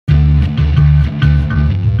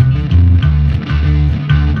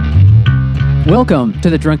Welcome to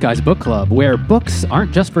the Drunk Guys Book Club, where books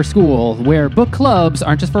aren't just for school, where book clubs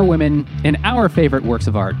aren't just for women, and our favorite works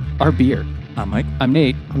of art are beer. I'm Mike. I'm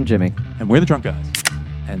Nate. I'm Jimmy. And we're the Drunk Guys.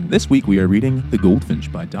 And this week we are reading The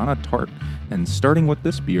Goldfinch by Donna Tartt. And starting with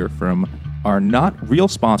this beer from our not real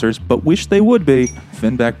sponsors, but wish they would be,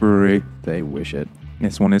 Finback Brewery. They wish it.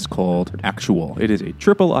 This one is called Actual. It is a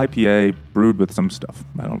triple IPA brewed with some stuff.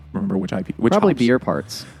 I don't remember which IPA. Probably hops. beer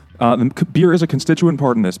parts. Beer is a constituent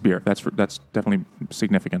part in this beer. That's definitely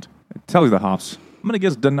significant. It tells you the hops. I'm going to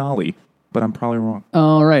guess Denali, but I'm probably wrong.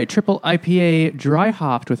 All right, triple IPA, dry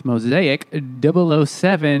hopped with Mosaic,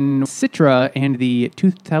 007 Citra, and the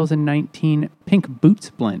 2019 Pink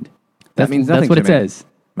Boots blend. That means nothing, That's what Jimmy. it says.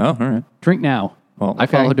 Oh, all right. Drink now. Well, I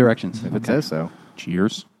follow directions. If it says so.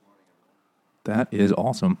 Cheers. That is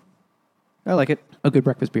awesome. I like it. A good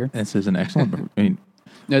breakfast beer. This is an excellent... I mean,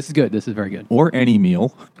 No, this is good. This is very good. or any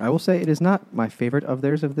meal. I will say it is not my favorite of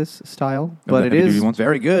theirs of this style, Oh, but the it heavy is duty ones?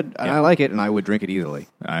 very good, and Yeah. I like it, and I would drink it easily.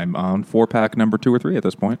 I'm on 4-pack number 2 or 3 at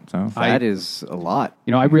this point. So That is a lot.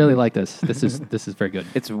 You know, I really like this. This is very good.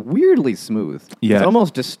 It's weirdly smooth. Yeah. It's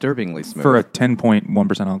almost disturbingly smooth. for a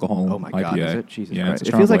 10.1% alcohol oh my God, IPA. is it? Jesus yeah, Christ. it's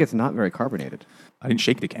a It feels strong like one. it's not very carbonated. I didn't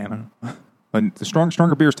shake the can. But the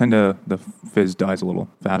stronger beers tend to, the fizz dies a little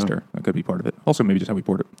faster. That could be part of it. Also, maybe just how we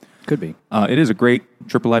poured it. Could be. It is a great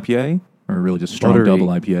triple IPA, or really just strong Buttery. double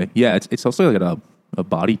IPA. Yeah, it's also got a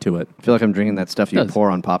body to it. I feel like I'm drinking that stuff you Does.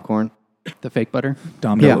 pour on popcorn. The fake butter.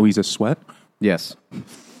 Dom Yeah. DeLuisa Sweat. Yes.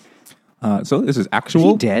 So this is Is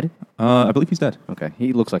actual. he dead? I believe he's dead. Okay.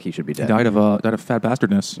 He looks like he should be He dead. died of fat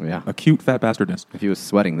bastardness. Yeah. Acute fat bastardness. If he was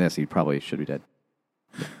sweating this, he probably should be dead.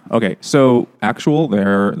 Okay, so actual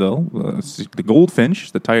there though the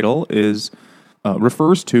Goldfinch. The title is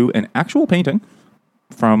refers to an actual painting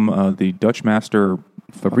from the Dutch master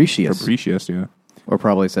Fabricius. Fabricius, yeah, Or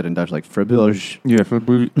probably said in Dutch like Fabricius.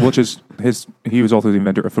 yeah, which is his. He was also the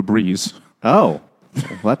inventor of Febreze. Oh.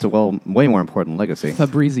 Well, that's a way more important legacy.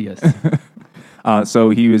 Fabrizius. So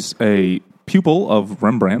he was a pupil of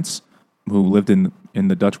Rembrandt's, who lived in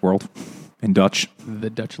the Dutch world, in Dutch, The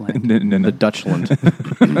Dutch land. The Dutchland.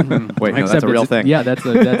 Wait, no, that's Except a real it's- thing. Yeah,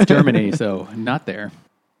 that's Germany, so not there.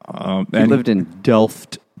 He and lived in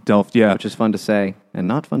Delft, Delft, yeah, which is fun to say and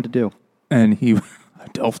not fun to do. and he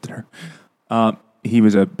Delfter. He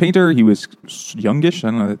was a painter. He was youngish, I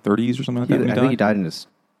don't know, 30s or something like that. when I think he died in his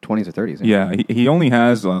 20s or 30s. Yeah, he only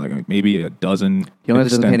has like maybe a dozen. He only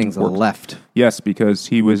has a dozen extant paintings works. left. Yes, because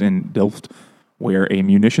he was in Delft, where a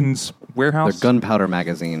munitions warehouse, Their gunpowder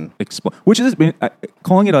magazine. which is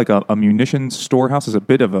calling it like a munitions storehouse is a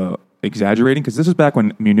bit of a exaggerating, because this is back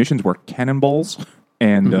when munitions were cannonballs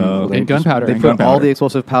and And gunpowder. They And put all the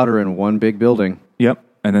explosive powder in one big building. Yep,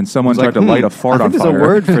 and then someone It's like, tried to light a fart I on think fire. there's a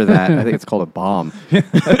word for that. I think it's called a bomb,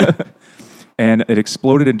 and it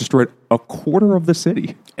exploded and destroyed a quarter of the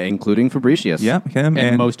city. including Fabricius. Yep, him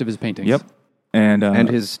And most of his paintings. Yep, and And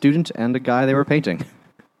his student and a guy they were painting.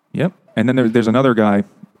 Yep. And then there's another guy,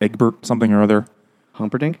 Egbert something or other.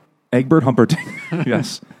 Humperdinck? Egbert Humperdinck,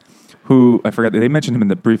 yes. Who, I forgot, they mentioned him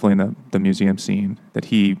briefly in the museum scene, that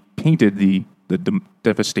he painted the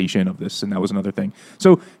devastation of this, and that was another thing.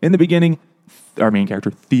 So, in the beginning, our main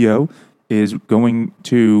character, Theo, is going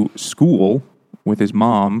to school with his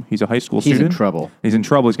mom. He's a high school He's in student. trouble. He's in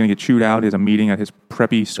trouble. He's going to get chewed out. He has a meeting at his preppy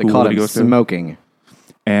They school called that he him goes to. smoking.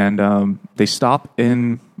 And they stop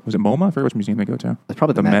in, was it MoMA? I forget which museum they go to. It's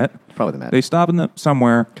probably the Met. It's probably the Met. They stop in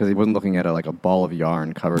somewhere. Because he wasn't looking at a ball of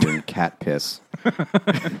yarn covered in cat piss.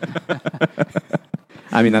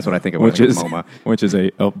 I mean, that's what I think of when I think of MoMA. Which is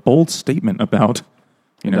a bold statement about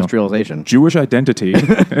Industrialization. Jewish identity,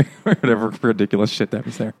 whatever ridiculous shit that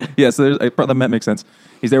was there. Yeah, so the Met makes sense.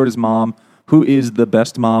 He's there with his mom, who is the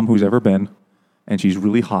best mom who's ever been, and she's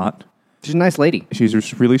really hot. She's a nice lady. She's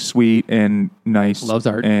just really sweet and nice. Loves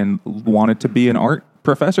art. And wanted to be an art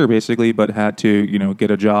professor, basically, but had to,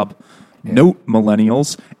 get a job. Yeah. Note,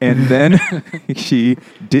 millennials. And then she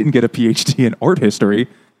didn't get a PhD in art history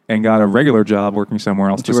and got a regular job working somewhere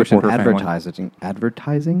else to support her family. Advertising?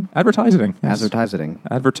 Advertising. Yes. Advertising.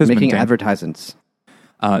 Advertisement. Making advertisements.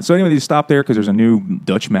 So anyway, they stop there because there's a new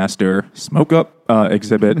Dutch master smoke up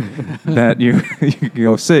exhibit that you can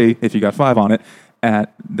go see if you got 5 on it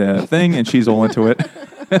at the thing, and she's all into it.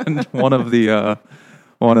 And one of the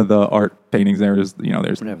art paintings there is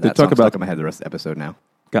there's They they talk about stuck in my head the rest of the episode now.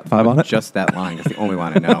 got 5 on it. Just that line is the only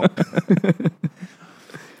line I know.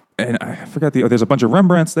 And I forgot there's a bunch of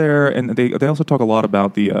Rembrandts there, and they also talk a lot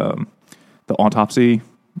about the autopsy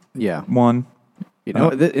Yeah. one.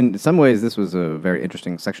 In some ways, this was a very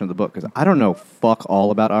interesting section of the book because I don't know fuck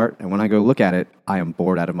all about art, and when I go look at it, I am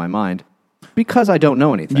bored out of my mind. Because I don't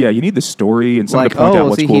know anything. Yeah, you need the story and something Like, to point out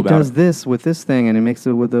what's see, cool he about does it. this with this thing, and he makes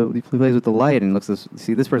it with he plays with the light, and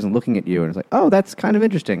see this person looking at you, and it's like, oh, that's kind of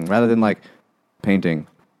interesting, rather than like painting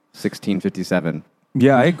 1657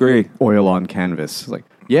 Yeah, I agree. oil on canvas. Like,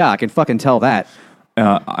 yeah, I can fucking tell that.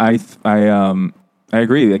 I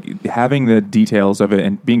agree. Like, having the details of it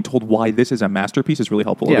and being told why this is a masterpiece is really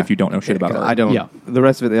helpful if you don't know shit about art. I don't. Yeah. The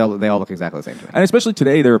rest of it, they all look exactly the same to me. And especially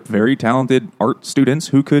today, there are very talented art students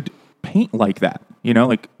who could paint like that. You know,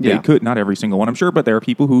 like they could, not every single one, I'm sure, but there are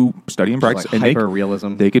people who study in Brechts Like and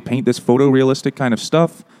hyper-realism. they could paint this photorealistic kind of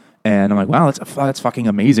stuff. And I'm like, wow, that's fucking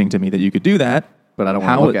amazing to me that you could do that. But I don't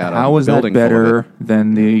want to look at how is that building full of better it.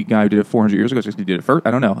 than the guy who did it 400 years ago? Just he did it first.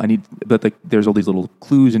 I don't know. But like, there's all these little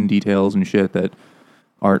clues and details and shit that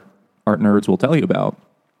art nerds will tell you about.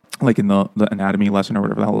 Like in the anatomy lesson or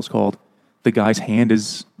whatever the hell it's called, the guy's hand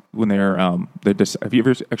is when they're just. Have you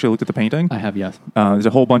ever actually looked at the painting? I have, yes. There's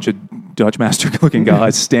a whole bunch of Dutch master-looking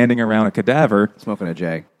guys standing around a cadaver. Smoking a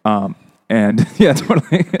J. And yeah,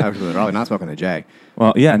 totally. Actually, they're probably not smoking a J.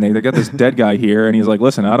 Well, yeah, and they got this dead guy here, and he's like,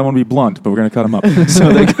 listen, I don't want to be blunt, but we're going to cut him up.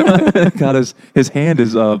 So they got his hand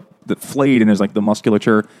is flayed, and there's like the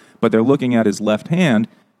musculature, but they're looking at his left hand,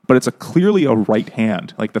 but it's clearly a right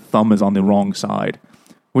hand. Like the thumb is on the wrong side,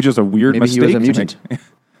 which is a weird Maybe he mistake. was a mutant.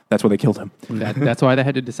 That's why they killed him. That's why they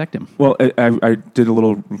had to dissect him. Well, I did a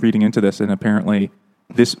little reading into this, and apparently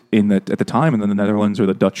this at the time in the Netherlands or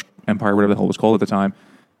the Dutch Empire, whatever the hell it was called at the time,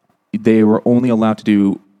 they were only allowed to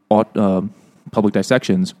do public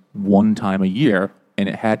dissections one time a year, and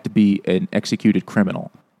it had to be an executed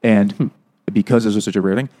criminal. And because this was such a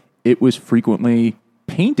rare thing, it was frequently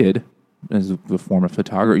painted as a form of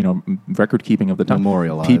photography, record keeping of the time.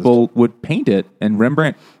 Memorialized. People would paint it, and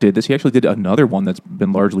Rembrandt did this. He actually did another one that's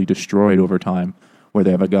been largely destroyed over time, where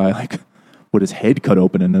they have a guy like with his head cut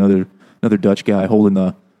open, and another Dutch guy holding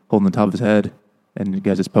the top of his head, and the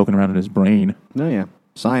guy's just poking around in his brain. No, yeah.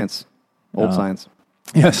 Science. Old science.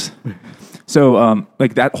 Yes. So,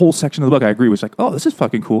 like that whole section of the book, I agree, was like, oh, this is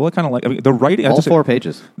fucking cool. I kind of like. I mean, the writing. All 4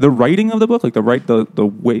 pages. The writing of the book, like the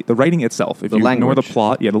writing itself. If The you ignore language. the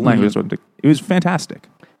plot, the language. It was fantastic.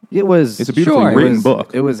 It's a beautifully written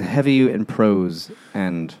book. It was heavy in prose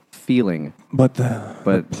and feeling. But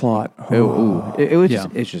the plot. It was Yeah.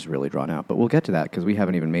 it's just really drawn out. But we'll get to that because we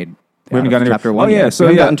haven't even made. We haven't gotten chapter into- 1 Oh, yeah, yet. so we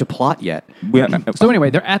haven't yeah. gotten to plot yet. So anyway,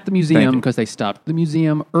 they're at the Thank museum you. because they stopped the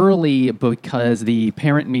museum early because the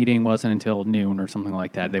parent meeting wasn't until noon or something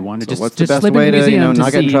like that. They wanted to What's just the best slip way into the to museum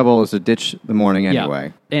not get in see- trouble is to ditch the morning Yeah.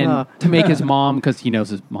 anyway. And to make his mom, because he knows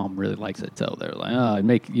his mom really likes it, so they're like,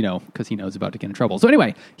 because he knows about to get in trouble. So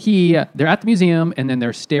anyway, they're at the museum, and then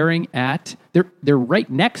they're staring at they're right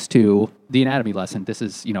next to the anatomy lesson. This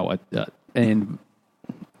is and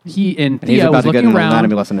He's Theo about is to get looking an around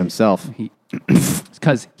anatomy lesson himself.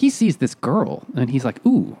 because he sees this girl, and he's like,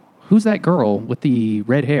 "Ooh, who's that girl with the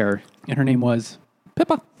red hair?" And her name was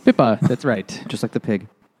Pippa. Pippa, that's right. Just like the pig.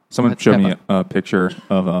 Someone That's showed me Peppa. a picture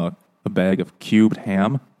of a bag of cubed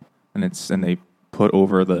ham, and they put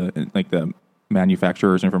over the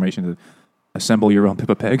manufacturer's information to assemble your own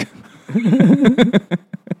Pippa Pig.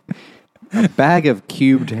 A bag of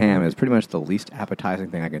cubed ham is pretty much the least appetizing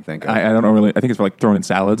thing I can think of. I don't know really. I think it's for like throwing in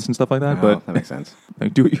salads and stuff like that. Oh, But that makes sense.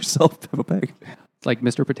 like, do it yourself, Pippa Pig. It's like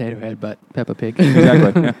Mr. Potato Head, but Peppa Pig.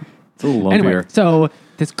 Exactly. Yeah. It's a little lumpier. Anyway, so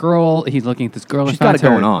this girl, he's looking at this girl. She's and finds got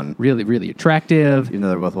it going her on. Really, really attractive. Even though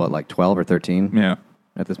they're both, like 12 or 13 Yeah.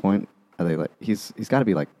 at this point? Are they like, he's got to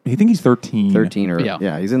be like I think he's 13. 13 or,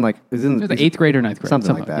 Yeah. he's in It was the 8th grade or 9th grade.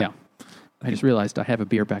 Something like that. Yeah. I just realized I have a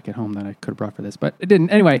beer back at home that I could have brought for this, but it didn't.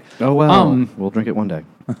 Anyway. Oh, well, we'll drink it one day.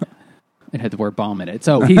 It had the word bomb in it.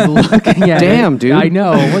 So he's looking at Damn, it. dude. I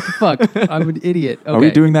know. What the fuck? I'm an idiot. Okay. Are we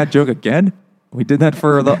doing that joke again? We did that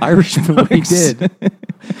for the Irish We folks. did.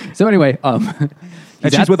 So anyway,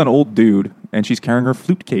 And she's with an old dude, and she's carrying her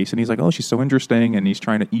flute case, and he's like, oh, she's so interesting, and he's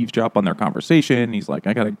trying to eavesdrop on their conversation. And he's like,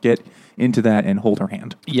 I got to get into that and hold her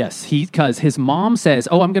hand. Yes, because his mom says,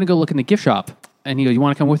 "Oh, I'm going to go look in the gift shop," and he goes, "You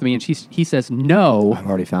want to come with me?" And he says, "No," I've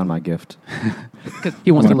already found my gift. because he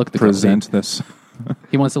wants to look at the girl. Present this.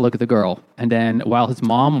 He wants to look at the girl, and then while his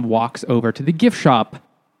mom walks over to the gift shop,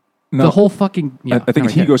 No. the whole fucking I think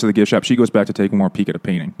if he goes to the gift shop, she goes back to take one more peek at a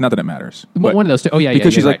painting. Not that it matters. But one of those two. Oh yeah, because yeah,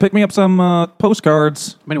 she's you're like, right. pick me up some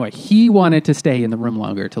postcards. But anyway, he wanted to stay in the room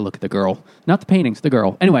longer to look at the girl, not the paintings, the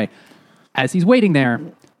girl. Anyway, as he's waiting there,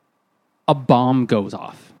 a bomb goes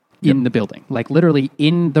off in the building, like literally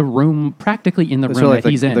in the room, practically in the room So like that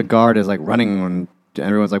he's in. the guard is like running and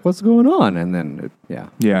everyone's like, what's going on? And then,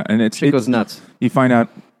 Yeah, and Shit goes nuts. You find out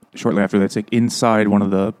shortly after that's like inside one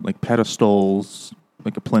of the like pedestals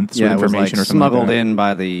like a plinth Yeah, it was information like or something. smuggled like that. in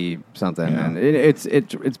by the something, Yeah. and it's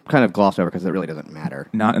kind of glossed over because it really doesn't matter.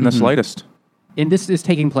 Not in the slightest. And this is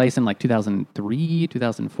taking place in like 2003,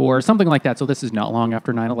 2004, something like that. So this is not long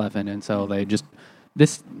after 9/11, and so they just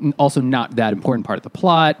this also not that important part of the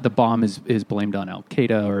plot. The bomb is blamed on Al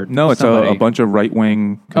Qaeda or No, it's somebody. a bunch of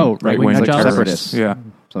right-wing right-wing nut jobs. terrorists. Yeah.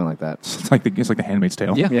 Something like that. It's like the Handmaid's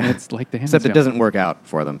Tale. Yeah, Yeah. it's like the Handmaid's Except it Tale. doesn't work out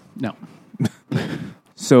for them. No,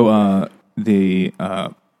 So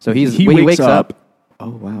So he when he wakes wakes up.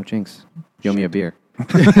 Oh wow, Jinx, you owe me a beer.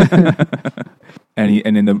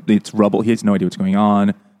 and then it's rubble. He has no idea what's going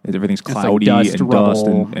on. Everything's like cloudy dust, and dust,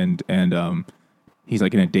 rubble. and he's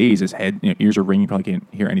like in a daze. His head, ears are ringing. Probably can't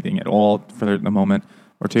hear anything at all for a moment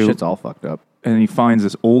or two. Shit's all fucked up. And he finds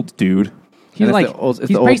this old dude. he's it's like the old- it's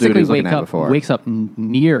he's the old dude basically he was looking at before. wakes up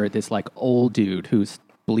near this like old dude who's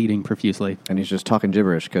bleeding profusely. And he's just talking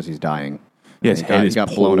gibberish because he's dying. Yeah, his And head he is got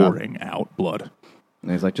blown up. pouring out blood.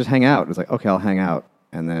 And he's like, just hang out. It's like, okay, I'll hang out.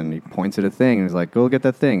 And then he points at a thing, and he's like, go get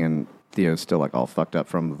that thing. And Theo's still like all fucked up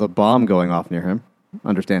from the bomb going off near him,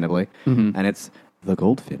 understandably. Mm-hmm. And it's the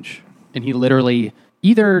Goldfinch. And he literally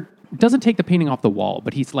either doesn't take the painting off the wall,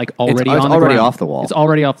 but he's like already it's on the already ground. off the wall. It's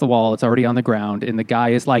already off the wall. It's already on the ground. And the guy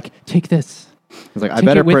is like, take this. He's like, I Take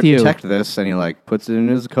better it with you. protect this. And he like puts it in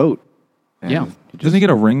his coat. And Yeah. Doesn't he get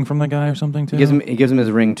a ring from the guy or something too? He gives him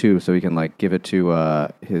his ring too, so he can like give it to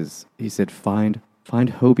his. He said, find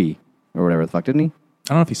Hobie or whatever the fuck, didn't he?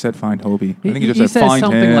 I don't know if he said find Hobie. I think he just He said says find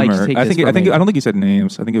something him. like, or, "Take I this think from me." I don't think he said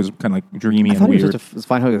names. I think it was kind of like dreamy I and thought weird. he was just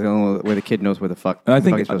find Hobie. The only way the kid knows where the fuck. I the fuck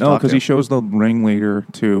think he's supposed to no, talk because to. he shows the ring later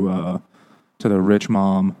to the rich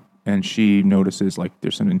mom, and she notices like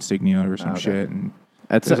there's some insignia or some Okay. shit, and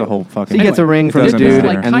That's there's a whole fucking. He gets a ring It from the doesn't dude, matter.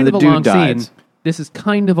 like and kind then of the a dude long dies. scene. This is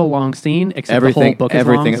kind of a long scene, except the whole Everything- book is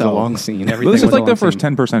everything long. is a so long scene. everything Well, this is was a like the long first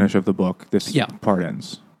scene. 10% of the book. This Yeah. part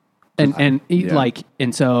ends. and he, Yeah. like,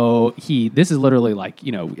 and so this is literally like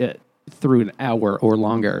through an hour or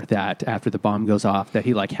longer that after the bomb goes off that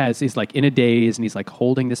he like he's like in a daze and he's like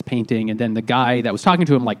holding this painting, and then the guy that was talking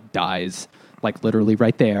to him like dies like literally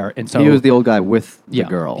right there, and so He was the old guy with the yeah,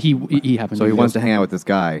 girl. He happened. So to he be wants the- to hang out with this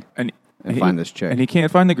guy And find this chick. And he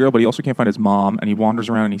can't find the girl, but he also can't find his mom. And he wanders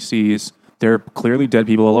around and he sees there are clearly dead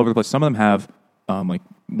people all over the place. Some of them have like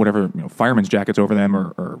whatever fireman's jackets over them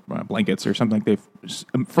or blankets or something. They've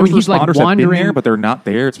first he's, like, responders have been wandering- there, but they're not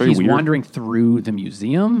there. It's very he's weird. wandering through the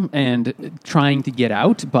museum and trying to get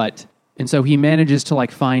out, and so he manages to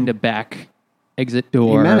like find a back exit He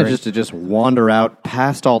door. manages to just wander out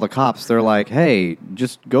past all the cops. They're like, "Hey,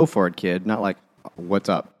 just go for it, kid." Not like, "What's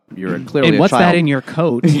up? You're clearly and a what's child." that in your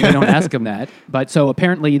coat? You don't ask him that. But so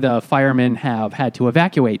apparently the firemen have had to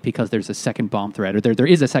evacuate because there's a second bomb threat, or there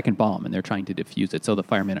is a second bomb, and they're trying to defuse it. So the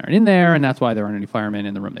firemen aren't in there, and that's why there aren't any firemen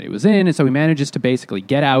in the room that he was in. And so he manages to basically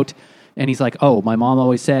get out. And he's like, "Oh, my mom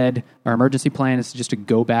always said our emergency plan is just to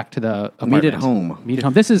go back to the apartment. Meet at home." Meet at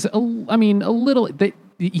home." This is, a little.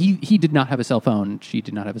 He did not have a cell phone. She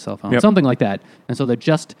did not have a cell phone. Yep. Something like that. And so they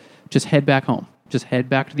just head back home. Just head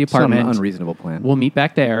back to the Some apartment. unreasonable plan. We'll meet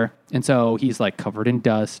back there. And so he's like covered in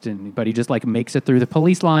dust, but he just like makes it through the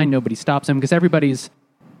police line. Nobody stops him because everybody's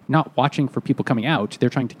not watching for people coming out. They're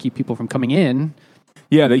trying to keep people from coming in.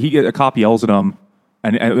 Yeah, a cop yells at him,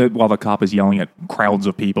 and while the cop is yelling at crowds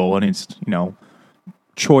of people, and it's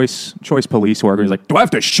choice police worker. He's like, "Do I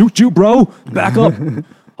have to shoot you, bro? Back up!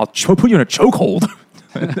 I'll put you in a chokehold."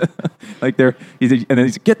 Like and then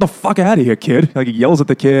he's like, "Get the fuck out of here, kid!" Like he yells at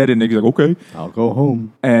the kid, and he's like, "Okay." I'll go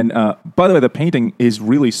home. And by the way, the painting is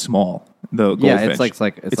really small. The Yeah, Goldfinch.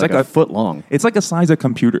 it's like a foot long. It's like the size of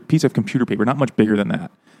piece of computer paper, not much bigger than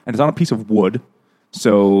that. And it's on a piece of wood,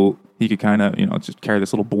 so he could kind of just carry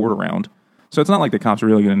this little board around. So it's not like the cops are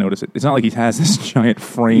really going to notice it. It's not like he has this giant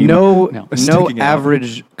frame. No sticking out.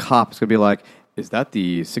 average cop's gonna be like, "Is that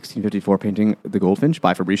the 1654 painting, The Goldfinch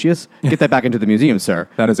by Fabricius? Get that back into the museum, sir."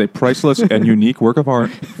 That is a priceless and unique work of art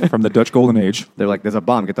from the Dutch Golden Age. They're like, "There's a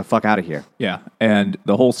bomb. Get the fuck out of here." Yeah, and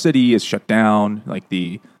the whole city is shut down. Like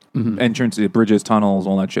the entrance, the bridges, tunnels,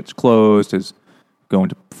 all that shit's closed. Is going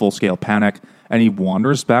to full scale panic, and he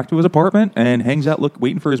wanders back to his apartment and hangs out,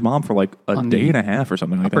 waiting for his mom for like a On day the and a half or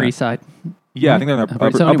something like Upper that. East Side. Yeah, I think they're on the Upper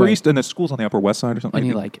East. So upper anyway. East, and the school's on the Upper West Side or something. And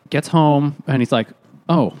he like gets home and he's like,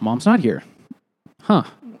 "Oh, mom's not here. Huh.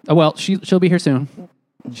 Oh, well, she'll be here soon.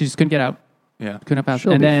 She just couldn't get out. yeah, Couldn't pass.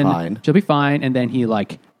 She'll and be then fine. she'll be fine. And then he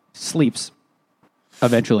like sleeps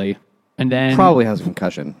eventually. And then Probably has a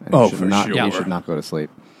concussion. And Oh, you should for not, sure. You should not go to sleep.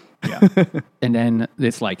 yeah. And then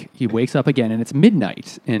it's like he wakes up again and it's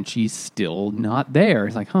midnight and she's still not there.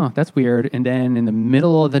 He's like, "Huh, that's weird." And then in the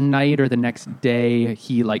middle of the night or the next day,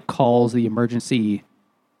 he like calls the emergency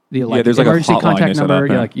the like there's like a emergency hotline contact they set number,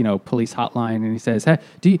 up, yeah. like police hotline, and he says, "Hey,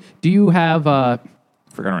 do you have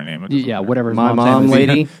Forgot her name. whatever his My mom's name mom, is.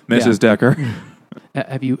 lady. Mrs. Decker.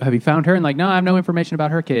 Have you found her?" And like, "No, I have no information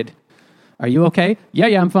about her kid. Are you okay?" Yeah,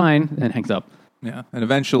 I'm fine. And hangs up. Yeah, and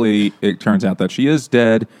eventually it turns out that she is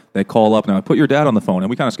dead. They call up, now I put your dad on the phone, and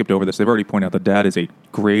we kind of skipped over this. They've already pointed out the dad is a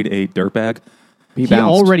grade A dirtbag. He bounced.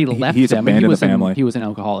 already left he's them. abandoned the family. He was an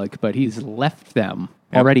alcoholic, but he's left them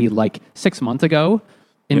already like 6 months ago,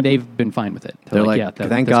 and they've been fine with it. They're like, yeah,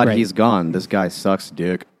 thank that's God great. he's gone. This guy sucks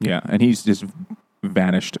dick. Yeah, and he's just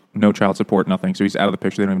vanished. No child support, nothing. So he's out of the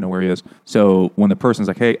picture. They don't even know where he is. So when the person's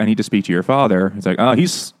like, hey, I need to speak to your father, it's like, oh,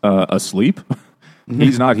 he's asleep.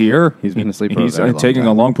 He's not here. He's been asleep for a He's very long taking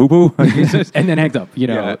time. a long poo-poo. and then hangs up.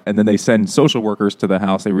 Yeah, and then they send social workers to the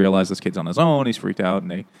house. They realize this kid's on his own. He's freaked out, and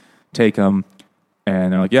they take him.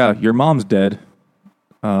 And they're like, yeah, your mom's dead.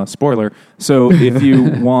 Spoiler. So if you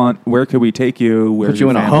want, where could we take you? Put you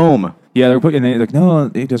in a home. Yeah, they're like, no,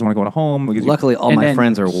 he doesn't want to go to home. Because Luckily, all And my then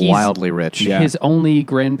friends are he's- wildly rich. Yeah. His only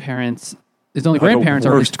grandparents. His only the grandparents are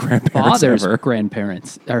his worst grandparents father's ever.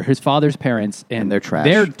 grandparents, or his father's parents, and they're trash.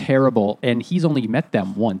 They're terrible, and he's only met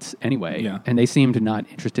them once anyway. Yeah. And they seemed not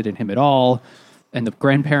interested in him at all. And the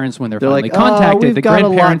grandparents, when they're They're finally like, contacted, we've the got a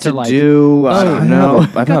lot grandparents to are like, do. I don't know.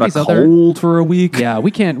 I've got got these a other- cold for a week. "Yeah,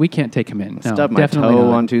 we can't take him in. No, Stubbed my definitely toe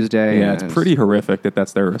not." on Tuesday. Yeah, and it's pretty horrific that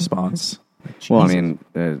that's their response. Well, I mean,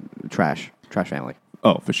 trash family.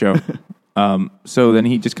 Oh, for sure. So then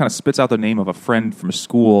he just kind of spits out the name of a friend from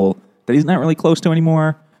school that he's not really close to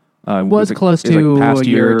anymore. Was close to past a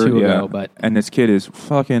year or two ago, but- and this kid is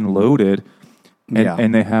fucking loaded. And, Yeah.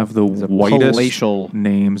 and they have the a whitest palatial-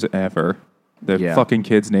 names ever. The Yeah. fucking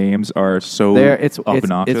kids' names are so It's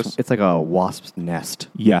obnoxious. it's like a wasp's nest.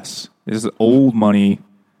 Yes, this is old money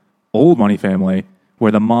family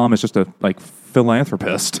where the mom is just a like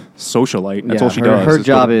philanthropist, socialite. That's all she does. Her is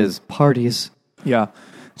job go- is parties. Yeah,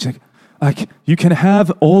 she's like, you can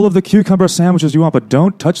have all of the cucumber sandwiches you want, but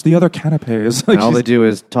don't touch the other canapes. Like And all she's- they do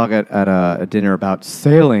is talk at a dinner about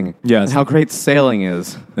sailing. Yes. And how great sailing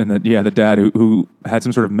is. and the dad who had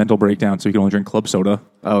some sort of mental breakdown, so he could only drink club soda.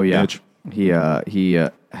 Oh yeah. Bitch. He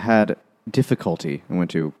had difficulty and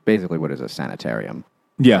went to basically what is a sanitarium.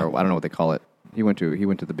 Yeah. Or I don't know what they call it. He went to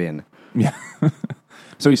the bin. Yeah.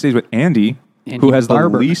 So he stays with Andy, Andy who has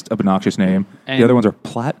Barber. the least obnoxious name. And- the other ones are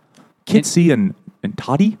Platt, Kitsy, and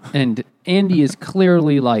Toddy. And Andy is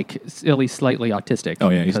clearly like at least slightly autistic. Oh,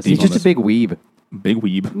 yeah, he's because deep He's on just this. a big weeb. Big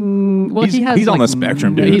weeb. Well, He's- he has he's on like, the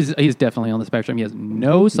spectrum, no, dude. He's definitely on the spectrum. He has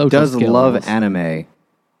no social Does skills. love anime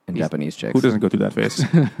and Japanese chicks. Who doesn't go through that phase?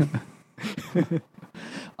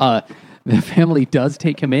 The family does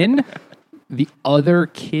take him in. The other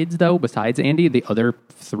kids, though, besides Andy, the other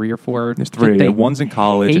 3 or 4, There's 3. they One's in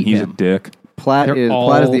college, and hate he's him. a dick. Platt They're is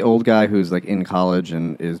all- the old guy who's like in college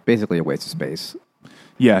and is basically a waste of space.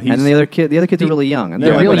 Yeah, And then the other kids are really young. And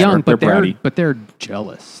They're Yeah, really whatever. young, but They're bratty. they're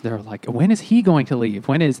jealous. They're like, when is he going to leave?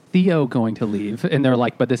 When is Theo going to leave? And they're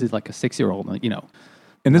like, but this is like a 6-year-old, you know.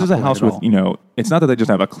 And this is a Not house at with, all. it's not that they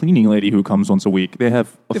just have a cleaning lady who comes once a week. They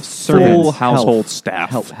have a full servants. household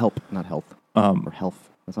staff. Help, not health. Or health.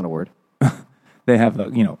 That's not a word. They have,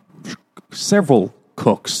 several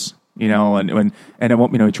cooks, and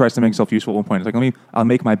he tries to make himself useful at one point. It's like, I'll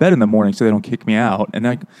make my bed in the morning so they don't kick me out. And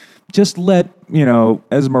I just let,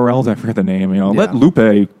 Esmeralda, I forget the name, let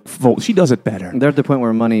Lupe, she does it better. They're at the point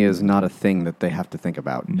where money is not a thing that they have to think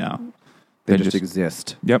about. No. They just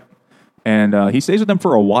exist. Yep. And he stays with them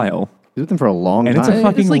for a while. He's with them for a long And time. it's a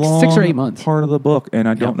fucking like long 6 or 8 months. part of the book, and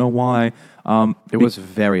I don't know why. It was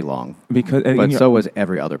very long. Because But so was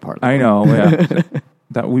every other part. Of the I book. know. Yeah.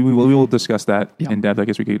 That we will discuss that Yeah. in depth. I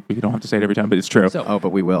guess we don't have to say it every time, but it's true. So- Oh, but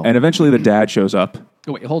we will. And eventually, the dad shows up.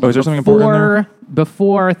 Oh, wait, hold Oh, on. is there something important in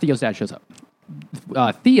Before Theo's dad shows up,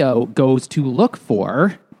 Theo goes to look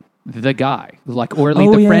for the guy, or at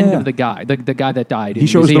least the friend of the guy, the guy that died. He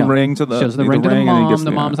shows the ring to the- shows the the ring to the ring, and he mom. gets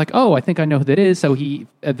The the- mom's like, "Oh, I think I know who that is." So he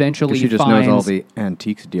eventually she just finds knows all the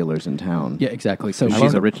antiques dealers in town. Yeah, exactly. So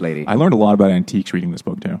She's a rich lady. I learned a lot about antiques reading this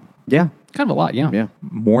book too. Yeah. kind of a lot. Yeah, Yeah.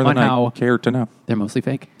 More than On I how- care to know. They're mostly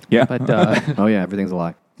fake. Yeah. but Oh, yeah. Everything's a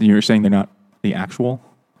lie. You're saying they're not the actual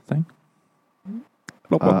thing? I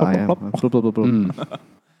am. Blah, blah, blah, blah.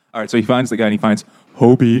 All right, so he finds the guy and he finds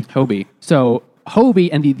Hobie. Hobie. So Hobie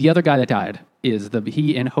and the other guy that died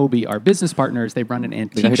he and Hobie are business partners. They run an The guy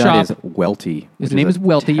antique who shop. died is Welty. His which name a is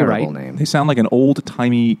Welty, you're terrible right. Name. They sound like an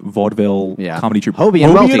old-timey vaudeville Yeah. comedy troupe. Hobie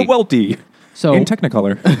and Welty. Welty. So- in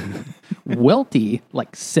Technicolor. Welty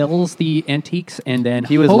sells the antiques, and then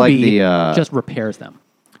He was Hobie like the, just repairs them.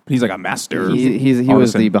 He's like a master. He was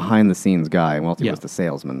artisan. the behind-the-scenes guy, and Welty Yeah. was the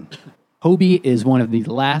salesman. Hobie is one of the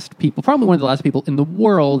last people, probably one of the last people in the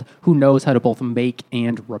world who knows how to both make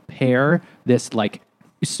and repair this like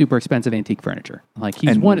super expensive antique furniture. Like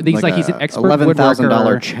he's And one of these, Like he's an expert $11,000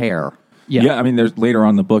 woodworker. chair. Yeah, I mean, there's later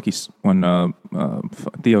on in the book, when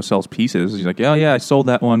Theo sells pieces, he's like, yeah, I sold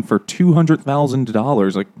that one for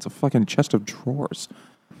 $200,000. Like, it's a fucking chest of drawers.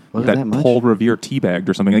 Was it that that much? Paul Revere teabagged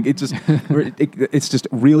or something. Like, it's just, it's just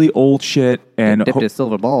really old shit. And Dipped his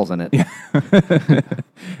silver balls in it.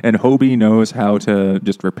 and Hobie knows how to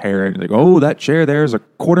just repair it. Like, oh, that chair there is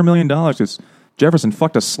 $250,000 because Jefferson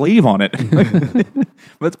fucked a slave on it.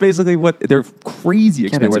 That's basically what they're crazy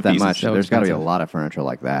Can't be expensive worth that pieces. much. So There's got to be a expensive. lot of furniture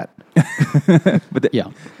like that. But Yeah.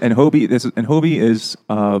 and Hobie is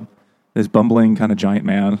this bumbling kind of giant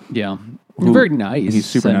man. Yeah. Who- Very nice. he's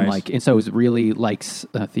super and nice. and so he really likes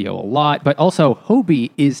Theo a lot. But also, Hobie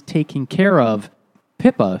is taking care of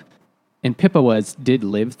Pippa. And Pippa did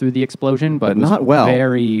live through the explosion, but was not well.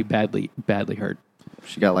 very badly hurt.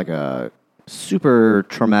 She got like a super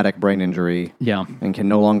traumatic brain injury. Yeah. And can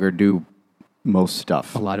no longer do most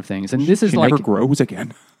stuff. A lot of things. And this is She like, never grows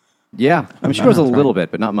again. Yeah. I mean, she grows a little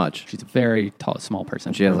bit, but not much. she's a very tall, small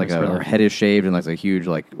person. She has like her head is shaved and like a huge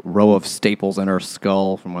like row of staples in her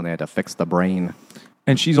skull from when they had to fix the brain.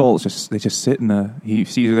 And she's all they just sit he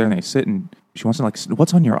sees her there and they sit and she wants to like,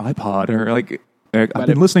 what's on your iPod? Or like, I've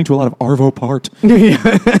been listening to a lot of Arvo Part.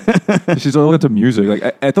 She's all into music.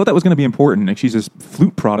 Like I thought that was going to be important. Like she's this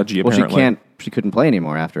flute prodigy. Well, Apparently. she couldn't play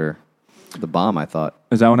anymore after the bomb, I thought.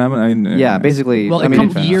 Is that what happened? Yeah, basically. Well, I it mean,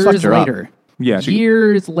 comes fucked years her up. later. Yeah,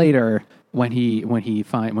 years later when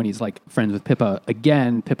he's like friends with Pippa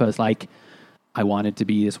again. Pippa's like, I wanted to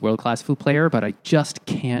be this world-class flute player, but I just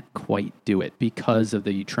can't quite do it because of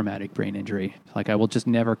the traumatic brain injury. Like I will just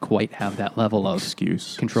never quite have that level of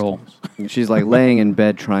control. She's like laying in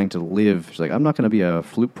bed trying to live. She's like, I'm not going to be a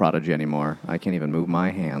flute prodigy anymore. I can't even move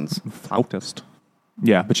my hands. Flautist.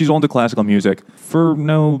 Yeah, but she's all into classical music for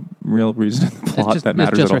no real reason in the plot that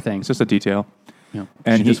matters just at all. her thing. It's just a detail. Yeah.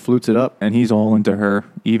 And She just flutes it up. And he's all into her,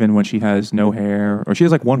 even when she has no hair. Or she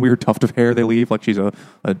has like one weird tuft of hair they leave, like she's a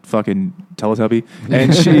fucking Teletubby.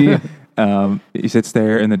 And he sits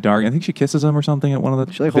there in the dark. I think she kisses him or something at one of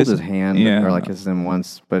the... She like holds his hand Yeah. or like kisses him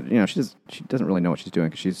once. But, you know, she doesn't really know what she's doing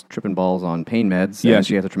because she's tripping balls on pain meds. Yeah, And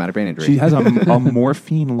she has a traumatic brain injury. She has a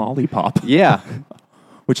morphine lollipop. Yeah.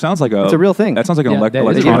 Which sounds like It's a real thing. That sounds like an Yeah, that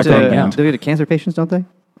is They give electronic it to, thing. Yeah. they give it to cancer patients, don't they?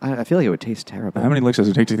 I feel like it would taste terrible. How many licks does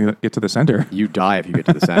it take to get to the center? You die if you get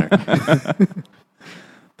to the center.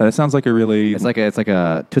 But it sounds like a really... It's like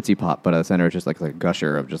a Tootsie Pop, but at the center it's just like a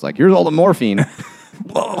gusher of just like, here's all the morphine.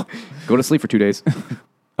 Go to sleep for 2 days.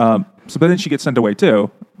 but then she gets sent away too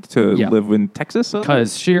to Yeah. live in Texas.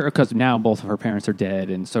 Because now both of her parents are dead,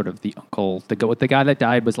 and sort of the uncle, the guy that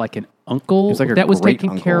died was like an uncle was like her that was great taking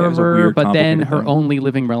uncle. care It of was a her. weird, But then complicated her thing. only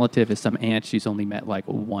living relative is some aunt she's only met like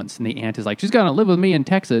once, and the aunt is like, she's gonna live with me in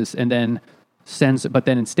Texas, and then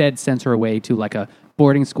instead sends her away to like a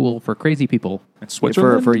boarding school for crazy people. It's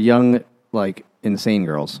Switzerland. For young, like, insane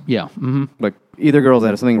girls. Yeah, Like, either girls that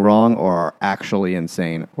have something wrong or are actually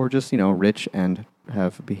insane. Or just, rich and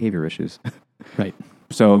have behavior issues. right.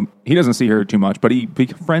 So he doesn't see her too much, but he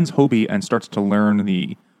befriends Hobie and starts to learn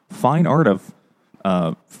the fine art of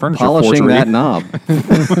furniture Polishing forgery. that knob.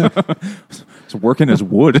 It's working as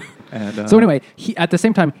wood. And, So anyway, at the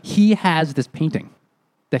same time, he has this painting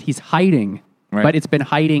that he's hiding, Right. but it's been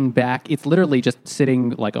hiding back. It's literally just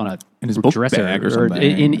sitting like on a In his book dresser bag or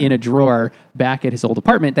something. in a drawer back at his old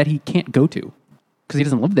apartment that he can't go to because he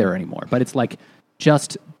doesn't live there anymore. But it's like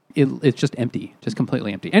it's just empty, just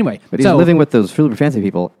completely empty. Anyway, But he's living with those super fancy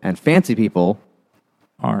people, and fancy people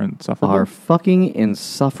are insufferable. are fucking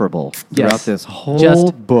insufferable Yes. throughout this whole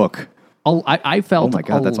Just- book. I felt Oh my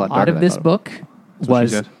God, a that's a lot lot darker of than I this thought. book That's what was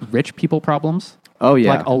she said. rich people problems. Oh,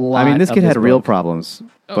 yeah. Like a lot I mean, this of kid had this real book. problems.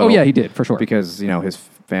 Oh yeah, he did for sure. Because, his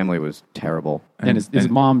family was terrible. and his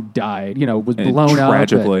mom died. Was And blown up.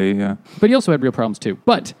 tragically, yeah. But he also had real problems too.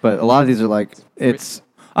 But But a lot of these are like, it's...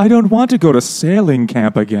 I don't want to go to sailing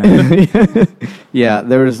camp again. Yeah,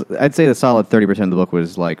 I'd say the solid 30% of the book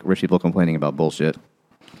was like rich people complaining about bullshit.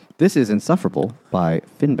 This is Insufferable by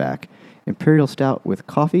Finback. Imperial Stout with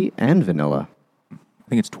coffee and vanilla. I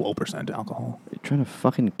think it's 12% alcohol. Are you trying to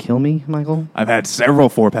fucking kill me, Michael? I've had several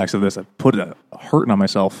 4-packs of this. I've put a hurting on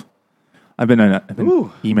myself. I've been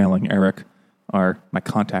Ooh. emailing Eric, my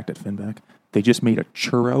contact at Finback. They just made a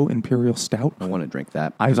churro Imperial Stout. I want to drink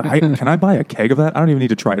that. I was like, can I buy a keg of that? I don't even need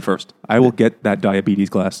to try it first. I will get that diabetes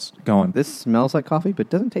glass going. This smells like coffee, but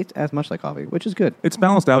doesn't taste as much like coffee, which is good. It's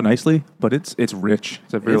balanced out nicely, but it's rich.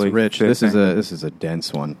 It's a really it's rich. thick This thing. is a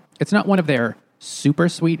dense one. it's not one of their super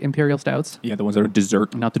sweet imperial stouts. Yeah, the ones that are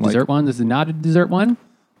dessert. Not the dessert one. This is not a dessert one.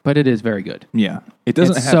 but it is very good. Yeah. It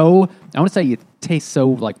doesn't It's have... so, I want to say it tastes so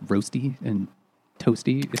like roasty and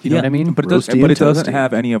toasty, if you know what I mean. But Roasty it and doesn't toasty.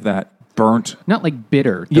 have any of that burnt Not like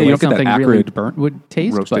bitter. the Yeah, you way don't get that something really acrid burnt would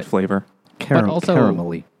taste. roasted but flavor. also-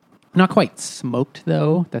 Caramelly. Not quite smoked,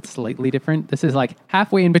 though. That's slightly different. This is like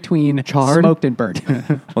halfway in between Charred? smoked and burnt.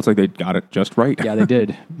 Well, it's like they got it just right. Yeah, they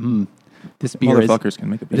did. This beer Motherfuckers can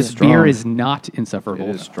make a this beer. beer is not insufferable.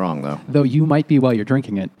 It is strong, though. Though you might be while you're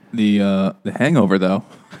drinking it. The hangover, though,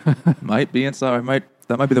 might be insufferable.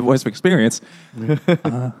 That might be the voice of experience.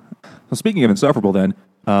 Well, speaking of insufferable, then,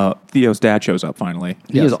 Theo's dad shows up finally.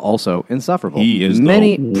 He is also insufferable. He is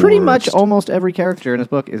the pretty much worst. almost every character in this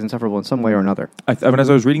book is insufferable in some way or another. As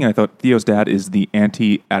I was reading it, I thought Theo's dad is the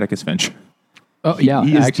anti-Atticus Finch. Oh, yeah.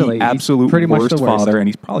 He is actually, the he's absolute pretty much worst the worst. father, and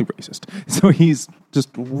he's probably racist. So he's just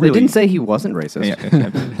really... They didn't say he wasn't racist. Yeah,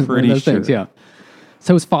 One of pretty those sure. things, yeah.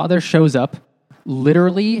 So his father shows up.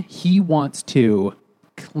 Literally, he wants to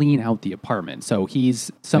clean out the apartment. So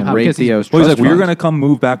he's somehow... And raid because he's- Theo's Well, he's like, trust well, you're fund. going to come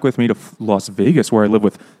move back with me to Las Vegas where I live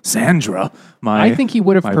with Sandra, I think he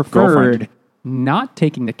would have my preferred girlfriend. not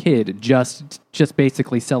taking the kid, just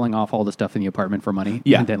basically selling off all the stuff in the apartment for money,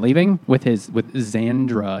 Yeah. and then leaving with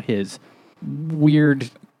Xandra, his weird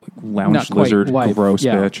Lounge not quite lizard, wife, gross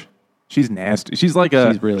yeah. bitch. She's nasty. She's like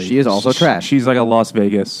a... She's really She is also trash. She's like a Las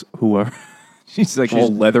Vegas whore. She's like all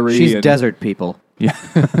leathery. She's and- desert people. Yeah.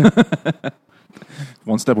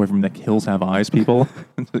 One step away from the hills have eyes people.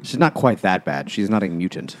 She's not quite that bad. She's not a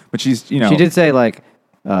mutant. But she's, you know... She did say, like,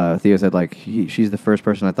 Theo said, like, she's the first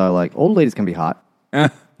person I thought, like, old ladies can be hot.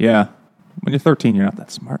 Yeah. When you're 13, you're not that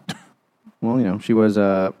smart. Well, you know, she was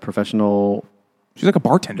a professional. She's like a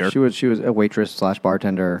bartender She was a waitress /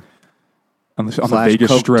 bartender on the / Vegas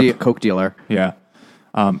coke Strip. coke dealer. Yeah.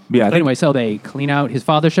 Yeah. I But think- anyway, so they clean out. His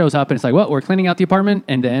father shows up and it's like, well, we're cleaning out the apartment,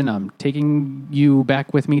 and then I'm taking you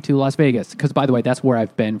back with me to Las Vegas. Because, by the way, that's where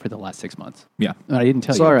I've been for the last 6 months. Yeah. I didn't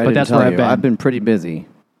tell Sorry, you, I but didn't that's tell where you. I've been. I've been pretty busy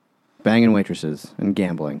banging waitresses and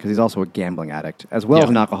gambling because he's also a gambling addict as well as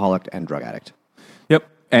an alcoholic and drug addict. Yep.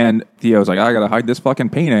 And Theo's like, I got to hide this fucking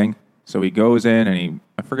painting. So he goes in and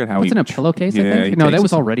I forget how What's he... in a pillowcase, Yeah, I he think? No, that takes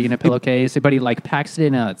was it. already in a pillowcase, but he like packs it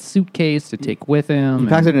in a suitcase to take with him. He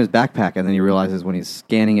packs it in his backpack, and then he realizes when he's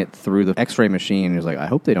scanning it through the X-ray machine, he's like, "I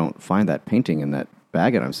hope they don't find that painting in that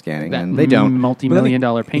bag that I'm scanning." That And they don't.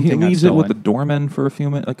 multi-million-dollar painting. He got leaves it with stolen. the doorman for a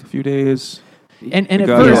few days. and at guy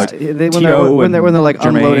first, like- When Tio they're like and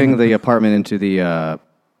Jermaine. unloading the apartment into the,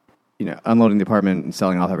 unloading the apartment and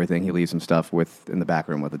selling off everything, he leaves some stuff in the back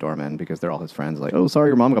room with the doorman because they're all his friends. Like, "Oh, sorry,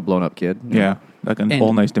 your mom got blown up, kid." Yeah. Like And-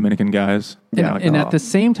 all nice Dominican guys. Yeah, and at the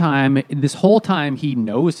same time, this whole time he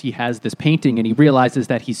knows he has this painting and he realizes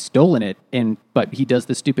that he's stolen it, but he does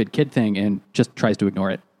the stupid kid thing and just tries to ignore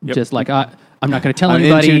it. Yep. Just like, I'm not going to tell I'm in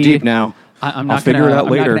anybody. too deep now. I'm I'll not figure gonna, it out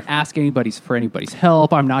I'm later. not going to ask for anybody's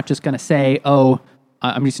help. I'm not just going to say,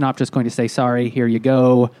 I'm just not just going to say, sorry, here you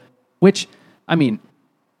go. Which, I mean,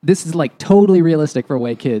 this is like totally realistic for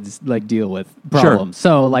way kids like deal with problems.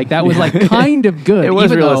 So like that was like kind of good. It was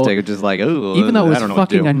even realistic. though- It's just like, oh, even though it I was don't know what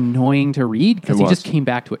to fucking do. annoying to read because It he just was. came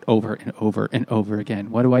back to it over and over and over again.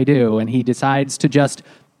 What do I do? And he decides to just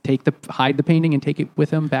hide the painting and take it with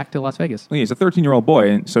him back to Las Vegas. He's a 13-year-old boy,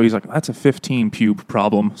 and so he's like, that's a 15 pube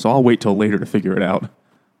problem, so I'll wait till later to figure it out. I'm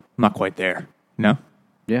not quite there. No?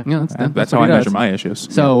 Yeah. Yeah, That's what how I he does. measure my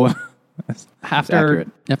issues. So accurate.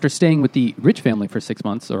 after staying with the rich family for 6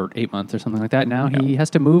 months or 8 months or something like that, now he has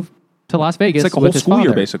to move to Las Vegas. It's like a with whole his school year,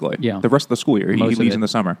 father. basically. Yeah. The rest of the school year. He Most of leaves it. in the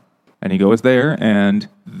summer. And he goes there, and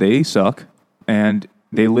they suck, and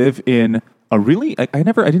they live in a really... I didn't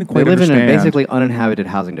They quite live in understand. a basically uninhabited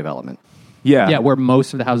housing development Yeah. where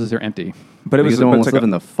most of the houses are empty. But it because was... no one but wants it's to like live in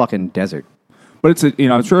the fucking desert. But it's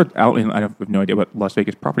I'm sure out in... I have no idea what Las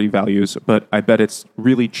Vegas property values, but I bet it's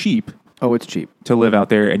really cheap Oh, it's cheap. to live out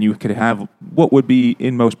there, and you could have what would be,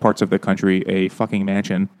 in most parts of the country, a fucking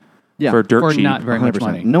mansion Yeah. for dirt For cheap. not very much 100%.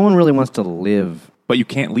 money. No one really wants to live But you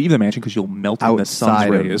can't leave the mansion because you'll melt in the sun's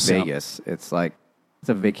outside of rays. Vegas. It's like it's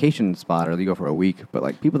a vacation spot, or you go for a week. But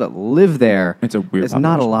like people that live there, It's a weird It's not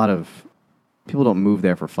a population. lot of people don't move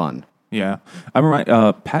there for fun. Yeah. I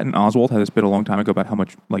remember Patton Oswalt had this bit a long time ago about how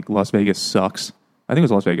much like Las Vegas sucks. I think it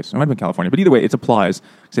was Las Vegas. It might have been California. But either way, it applies.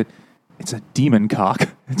 He said, it's a demon cock.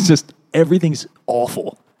 It's just, everything's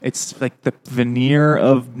awful. It's like the veneer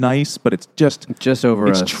of nice, but it's just... Just over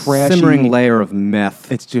It's a trashy. simmering layer of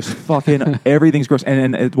meth. It's just fucking, everything's gross. And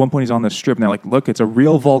then at one point he's on the strip and they're like, look, it's a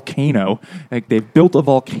real volcano. Like they've built a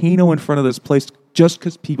volcano in front of this place just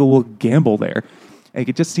because people will gamble there. Like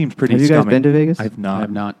it just seems pretty Have you guys scummy. been to Vegas? I've not. I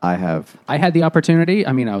have not. I have. I had the opportunity.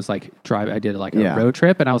 I mean, I was like I did like a Yeah. road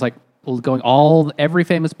trip, and I was like going every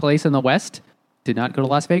famous place in the West. did not go to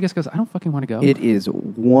Las Vegas because I don't fucking want to go. It is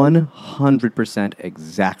 100%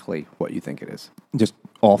 exactly what you think it is. Just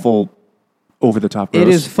awful, over-the-top gross. It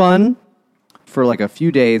is fun for like a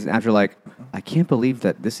few days, and after like, I can't believe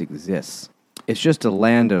that this exists. It's just a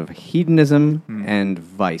land of hedonism and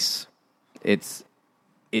vice. It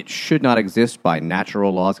should not exist by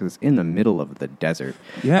natural laws because it's in the middle of the desert.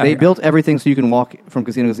 Yeah, they built everything so you can walk from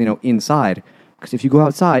casino to casino inside, because if you go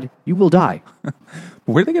outside, you will die.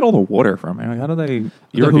 Where do they get all the water from? How do they irrigate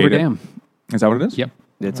the Hoover it? Dam. Is that what it is? Yep.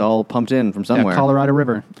 It's all pumped in from somewhere. Yeah, Colorado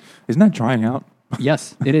River. Isn't that drying out?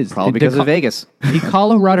 Yes, it is. Probably because of Vegas. The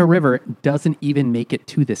Colorado River doesn't even make it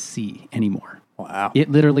to the sea anymore. Wow. It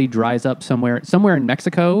literally dries up somewhere in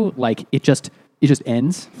Mexico. Like it just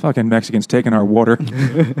ends. Fucking Mexicans taking our water.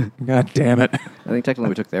 God damn it. I think technically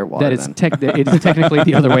we took their water. That is then. it is technically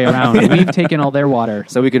the other way around. We've taken all their water.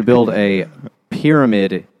 So we could build a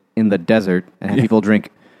pyramid in the desert and have people drink.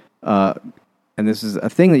 And this is a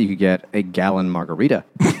thing that you could get, a gallon margarita.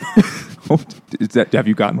 Have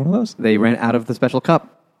you gotten one of those? They ran out of the special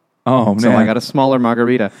cup. Oh, man. So I got a smaller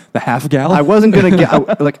margarita. The half gallon? I wasn't gonna get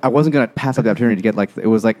I wasn't gonna pass up the opportunity to get it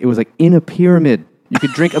was like in a pyramid. You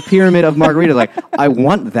could drink a pyramid of margarita. Like I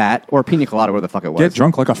want that, or pina colada, whatever the fuck it was. Get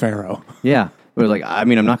drunk like a pharaoh. Yeah, it was like I'm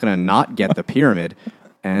not gonna not get the pyramid,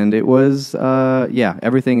 and it was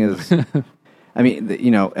everything is.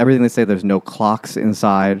 Everything they say. There's no clocks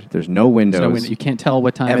inside. There's no windows. You can't tell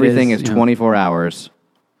what time Everything it is. is 24 hours,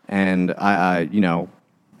 and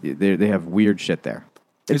they have weird shit there.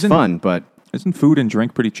 It's fun, but isn't food and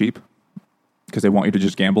drink pretty cheap? Because they want you to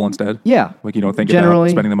just gamble instead? Yeah. Like you don't think about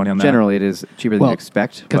spending the money on that? Generally, it is cheaper than you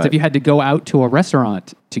expect. Because if you had to go out to a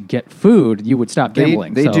restaurant to get food, you would stop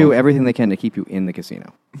gambling. They do everything they can to keep you in the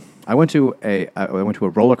casino. I went to a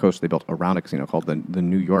roller coaster they built around a casino called the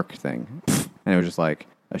New York thing, and it was just like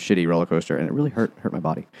a shitty roller coaster, and it really hurt my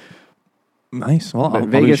body. Nice. Well, I'll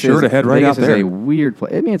Vegas be sure to head right out there. Vegas is a weird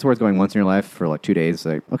place. I mean, it's worth going once in your life for like 2 days.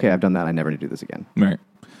 Like, okay, I've done that. I never need to do this again. Right.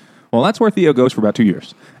 Well, that's where Theo goes for about 2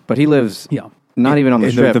 years. But he lives not even on the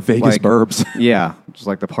strip. The Vegas burbs. Yeah, just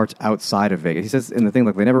like the parts outside of Vegas. He says in the thing,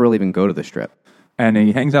 like they never really even go to the strip. And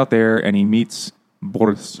he hangs out there and he meets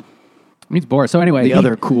Boris. So anyway, the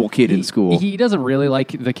other cool kid in school. He doesn't really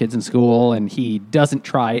like the kids in school, and he doesn't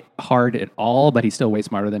try hard at all, but he's still way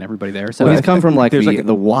smarter than everybody there. So he's come from like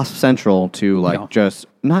the WASP Central to just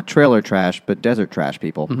not trailer trash, but desert trash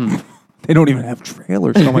people. Mm-hmm. They don't even have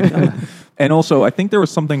trailers. Oh my God. And also, I think there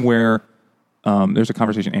was something where there's a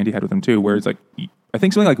conversation Andy had with him too, where it's like, I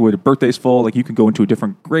think something like when a birthday's full, like you can go into a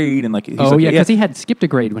different grade, and like because he had skipped a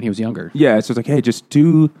grade when he was younger. Yeah, so it's like, hey, just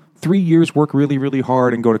do 3 years, work really, really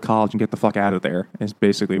hard, and go to college and get the fuck out of there. Is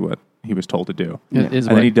basically what he was told to do. Then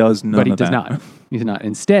he does none of that. But he does not. He's not.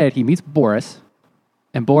 Instead, he meets Boris.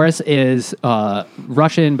 And Boris is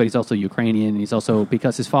Russian, but he's also Ukrainian. He's also,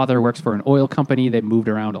 because his father works for an oil company, they've moved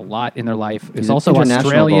around a lot in their life. He's also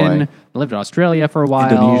Australian. Boy. Lived in Australia for a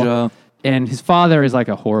while. Indonesia. And his father is like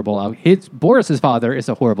a horrible... Boris's father is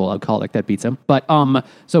a horrible alcoholic that beats him. But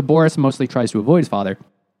so Boris mostly tries to avoid his father.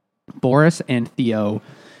 Boris and Theo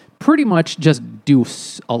pretty much just do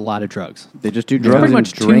a lot of drugs. They just do drugs pretty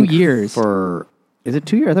much 2 years. Is it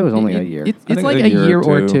 2 years? I thought it was only a year. It's like a year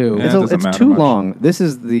or two. Yeah, it's too long. This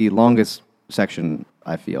is the longest section,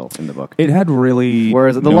 I feel, in the book. It had really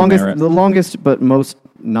Whereas the merit. longest but most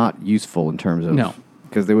not useful in terms of... No.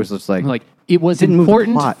 Because there was just like it was didn't move the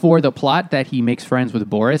important plot. for the plot that he makes friends with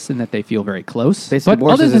Boris and that they feel very close. Basically,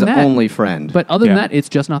 Boris is his only friend. But other than that, it's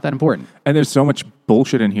just not that important. And there's so much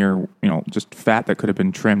bullshit in here, just fat that could have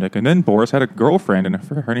been trimmed. Like, and then Boris had a girlfriend, and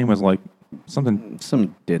her name was like something,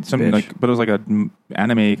 some like, but it was like a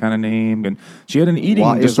anime kind of name, and she had an eating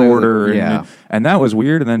Is disorder, there- and that was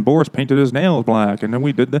weird. And then Boris painted his nails black, and then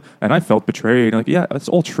we did and I felt betrayed. Like, yeah, that's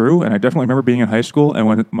all true. And I definitely remember being in high school, and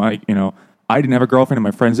when I didn't have a girlfriend, and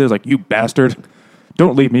my friends did, like, you bastard.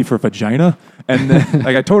 Don't leave me for vagina. And then,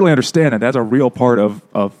 I totally understand that. That's a real part of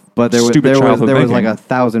But there was stupid childhood like thinking.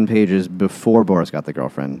 1,000 pages before Boris got the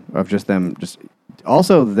girlfriend of just them.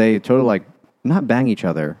 Also, they totally like not bang each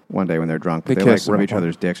other one day when they're drunk. But they like kiss rub them. each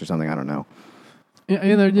other's dicks or something. I don't know.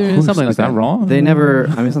 Yeah, they're doing something like Is that wrong? They never.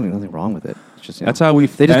 I mean, nothing wrong with it. It's just That's how we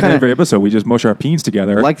They just end kinda- every episode. We just mush our peens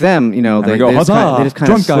together. like them. They we go, they just "Huzzah! they just kind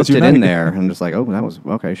Drunk of guys slipped it in united." there and just like, oh, that was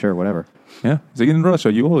okay, sure, whatever. Yeah. It's like in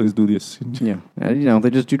Russia, you always do this. Yeah, they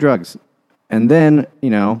just do drugs, and then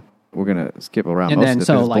we're gonna skip around. And most then of this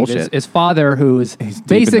so because it's like bullshit. his father, who's deep in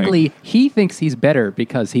basically he thinks he's better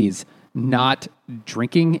because he's not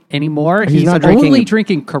drinking anymore. He's not only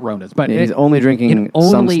drinking Coronas, but he's only drinking and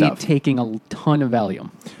some only stuff. taking a ton of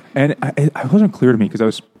Valium. And it wasn't clear to me because I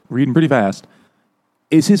was reading pretty fast.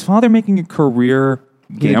 Is his father making a career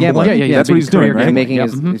gambling. Yeah, That's what he's doing, career right? And making Yep.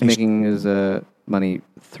 he's making his money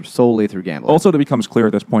solely through gambling. Also, it becomes clear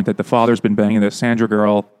at this point that the father's been banging this Sandra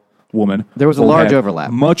girl woman. There was a who large had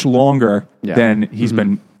overlap. Much longer Yeah. than he's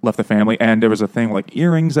been left the family. And there was a thing like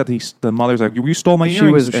earrings that the mother's like, you stole my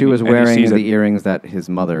earrings. She was And he wearing sees the it. earrings that his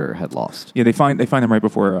mother had lost. Yeah, they find them right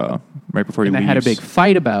before he And they leaves. had a big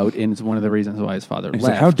fight about, and it's one of the reasons why his father He's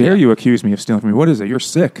left. like, how dare Yeah. you accuse me of stealing from me? What is it? You're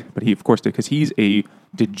sick. But he, of course, did because he's a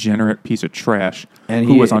degenerate piece of trash And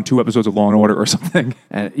who he- was on 2 episodes of Law and Order or something.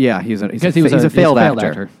 And yeah, he's Because he was a failed failed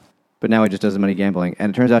actor. But now he just does money gambling.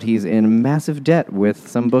 And it turns out he's in massive debt with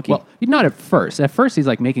some bookie. Well, not at first. At first, he's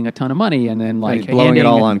like making a ton of money, and then like he's blowing it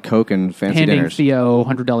all on coke and fancy handing dinners. Theo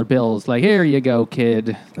 $100 bills. Like, here you go,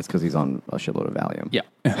 kid. That's because he's on a shitload of Valium. Yeah.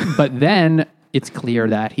 But then it's clear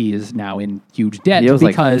that he is now in huge debt He owes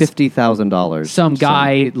like because $50,000. some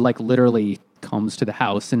guy like literally comes to the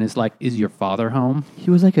house and is like, "Is your father home?" He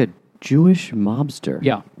was like a Jewish mobster.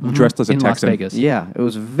 Yeah, Dressed as a in Las Texan. Vegas. Yeah, it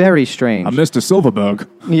was very strange. I'm Mr. Silverberg.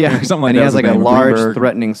 Yeah, Something like and that. he has was like his a name, large, Greenberg.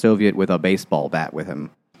 threatening Soviet with a baseball bat with him.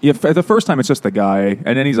 Yeah, the first time it's just the guy,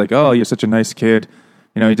 and then he's like, "Oh, you're such a nice kid."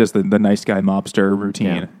 You know, he does the nice guy mobster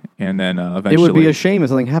routine, Yeah. and then eventually It would be a shame if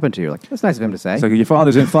something happened to you. Like, that's nice of him to say. it's like your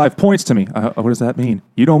father's in 5 points to me. What does that mean?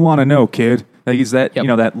 You don't want to know, kid. Like he's that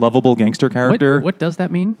Yep. that lovable gangster character. What does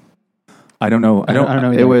that mean? I don't know. I don't know.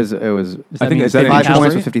 it either. was Does I think mean is that 5 an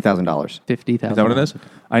points injury? for $50,000. 50,000? Is that what it is?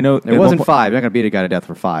 I know It wasn't 5. You're not going to beat a guy to death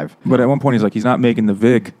for 5. But at one point, he's like, he's not making the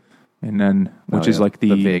VIG, and then which is yeah, like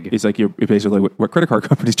the VIG. It's like you're basically what credit card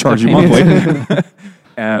companies charge you monthly.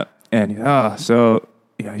 So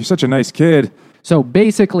you're such a nice kid. So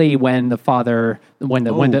basically, when the father, when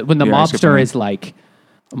the yeah, I skipped mobster one.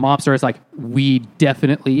 is like, we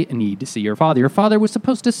definitely need to see your father. Your father was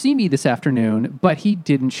supposed to see me this afternoon, but he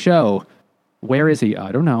didn't show. Where is he?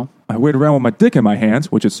 I don't know. I wait around with my dick in my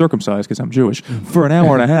hands, which is circumcised because I'm Jewish, for an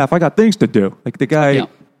hour and a half. I got things to do. Like the guy, Yeah.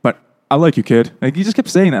 but I like you, kid. Like he just kept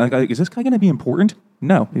saying that. Like, is this guy going to be important?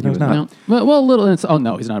 No, he's not. No. Well, a little. Oh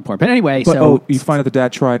no, he's not important. But anyway, But so you find out the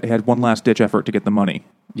dad had one last ditch effort to get the money.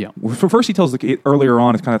 yeah. For first, he tells the kid earlier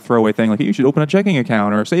on, it's kind of throwaway thing, like you should open a checking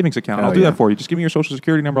account or a savings account. I'll do yeah. that for you. Just give me your social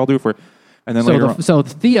security number. I'll do it for you. And then later on, So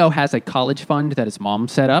Theo has a college fund that his mom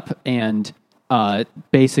set up, and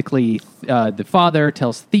basically the father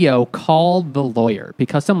tells Theo, call the lawyer,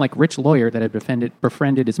 because some like rich lawyer that had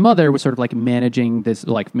befriended his mother was sort of like managing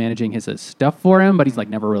his stuff for him, but he's like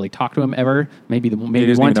never really talked to him ever. Maybe doesn't one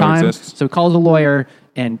even know it time. exists. So he calls the lawyer,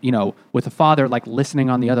 and with the father like listening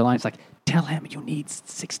on the other line, it's like, tell him you need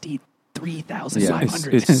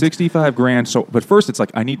 $63,500. it's $65,000. So, but first, it's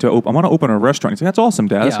like I want to open a restaurant. He's like, that's awesome,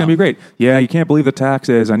 Dad. That's Yeah. gonna be great. Yeah, you can't believe the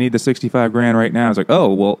taxes. I need the $65,000 right now. It's like,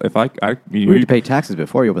 oh well, if I You have to pay taxes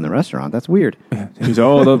before you open the restaurant. That's weird. he's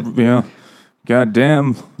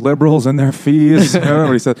goddamn liberals and their fees. I don't know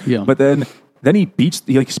what he said. Yeah. But then he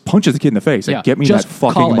punches the kid in the face. Like, get me Just that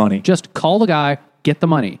fucking call it. money. Just call the guy, get the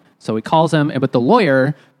money. So he calls him, but the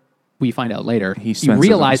lawyer, we find out later, he senses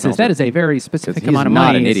realizes himself. that is a very specific 'Cause he's amount of not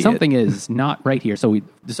money. an idiot. Something is not right here. So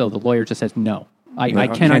the lawyer just says, no, I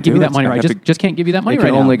can't cannot give do you it. that money I right. have Just can't give you that money It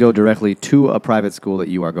can right only now. go directly to a private school that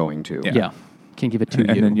you are going to. Yeah. Can't give it to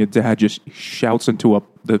and you. then your dad just shouts into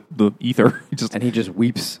the ether. And he just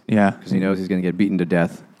weeps Yeah. because he knows he's going to get beaten to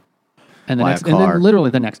death. and by a then car.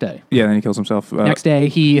 literally the next day. Yeah, then he kills himself. Next day,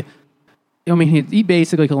 he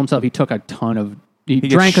basically killed himself. He took a ton of, he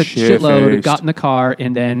gets drank a shitload, shit-faced. got in the car,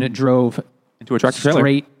 and then drove into a tractor trailer.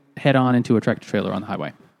 straight head on into a tractor trailer on the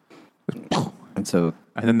highway. And so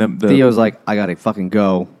And then the Theo's like, I got to fucking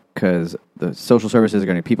go because the social services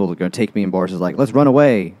people are going to take me. And Boris is like, let's run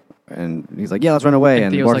away. And he's like, yeah, let's run away.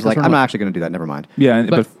 And Theo's Boris is like, like, "Let's I'm run not actually going to do that. Never mind. yeah,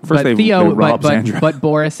 but first they rob Sandra. But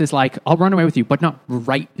Boris is like, I'll run away with you, but not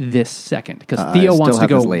right this second, because I Theo still wants to have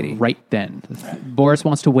his go lady. right then. Boris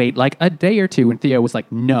wants to wait like a day or two, and Theo was like,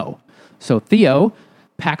 no. So Theo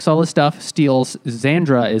packs all his stuff, steals.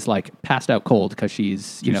 Xandra is like passed out cold because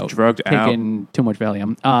she's drugged out. taken too much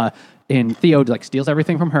Valium. And Theo like steals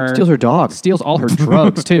everything from her. Steals her dog. Steals all her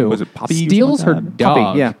drugs too. Was it Poppy or Steals her something like dog.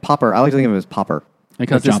 Poppy. Yeah, Popper. I like to think of him as Popper.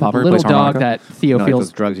 Because John this Popper little plays dog harmonica? that Theo Like feels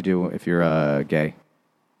those drugs you do if you're gay.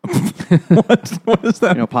 What is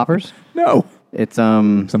that? You know poppers? No. It's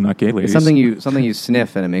Some not gay ladies. it's something you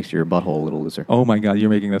sniff and it makes your butthole a little looser. Oh my God, you're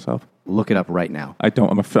making this up. Look it up right now. I don't.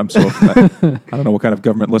 I'm so. I don't know what kind of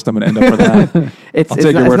government list I'm going to end up for that. It's I'll it's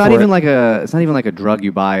take your not, word it's not for even it. like a it's not even like a drug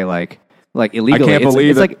you buy like illegally. I can't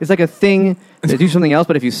believe it. It's like a thing to do something else,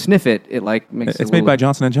 but if you sniff it, it like makes It's made by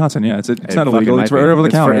Johnson and Johnson. Yeah, it's not It fucking illegal. might It's be. right over the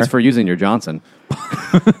counter. It's for using your Johnson.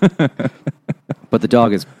 But the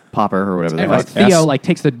dog is popper or whatever that Anyway, was. Theo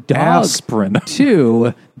takes the dog Aspirin.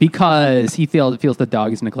 too because he feels the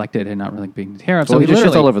dog is neglected and not really being taken care of. So he just shits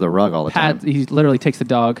literally all over the rug all the time. he literally takes the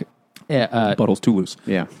dog, Buttle's too loose.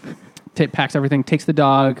 Yeah. packs everything, takes the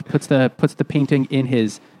dog, puts the painting in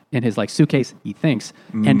his like suitcase, he thinks,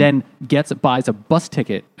 and then buys a bus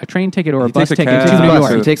ticket, a train ticket or a bus takes a ticket cab. to New Bus.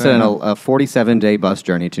 York. He takes a 47-day bus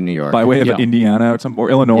journey to New York. By way of Yeah. Indiana or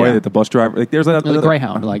Illinois, Yeah. that the bus driver, like, there's a The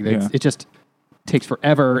Greyhound, like Yeah. it just takes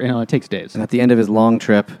forever, it takes days. And at the end of his long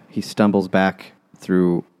trip, he stumbles back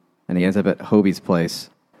through, and he ends up at Hobie's place,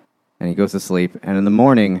 and he goes to sleep. And in the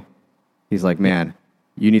morning, he's like, man,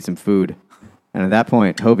 you need some food. And at that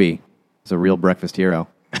point, Hobie is a real breakfast hero.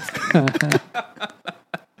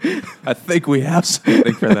 I think we have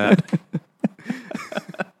something for that.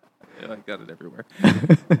 Yeah, I got it everywhere.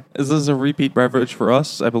 This is a repeat beverage for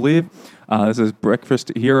us, I believe. This is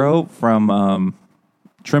Breakfast Hero from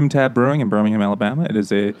Trim Tab Brewing in Birmingham, Alabama. It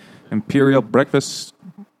is a imperial breakfast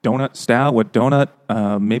donut stout with donut,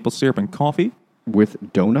 maple syrup, and coffee. With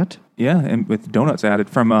donut? Yeah, and with donuts added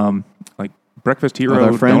from like Breakfast Hero With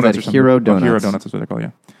our friends Donuts at or something. Hero Oh, Hero Donuts. Donuts is what they're called,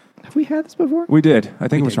 yeah. Have we had this before? We did. I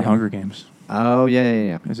think it was did, for yeah. Hunger Games. Oh,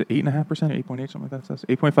 yeah. Is it 8.5% or 8.8, something like that? It says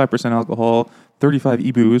 8.5% alcohol, 35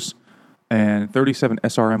 e-booze, and 37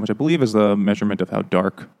 SRM, which I believe is the measurement of how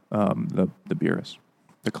dark the beer is,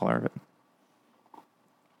 the color of it.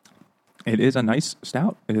 It is a nice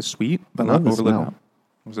stout. It is sweet, but I love not the overly smell. hot.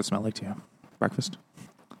 What does it smell like to you? Breakfast?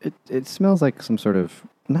 It smells like some sort of,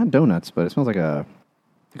 not donuts, but it smells like a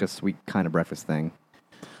sweet kind of breakfast thing.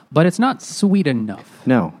 But it's not sweet enough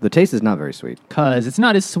No, the taste is not very sweet. because it's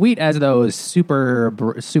not as sweet as those super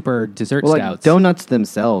dessert Well, like stouts. donuts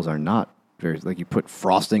themselves are not very, like you put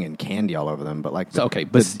frosting and candy all over them, but like So, okay, the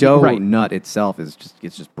but dough right. nut itself is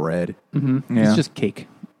just bread. Yeah. It's just cake,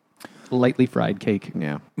 lightly fried cake.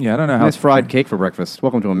 Yeah. Yeah, I don't know how Nice fried cake for breakfast.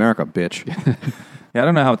 Welcome to America, bitch. Yeah, I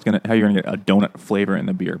don't know how you're gonna get a donut flavor in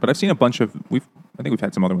the beer, but I've seen a bunch of I think we've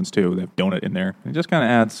had some other ones too. They have donut in there. It just kind of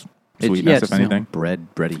adds sweetness, if anything.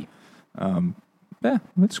 bready. Yeah,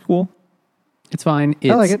 it's cool. It's fine.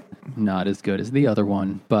 It's I like it. not as good as the other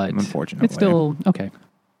one, but Unfortunately. it's still okay.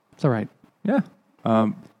 It's all right. Yeah.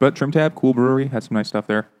 But Trim Tab, cool brewery, had some nice stuff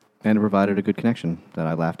there. And it provided a good connection that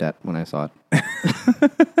I laughed at when I saw it.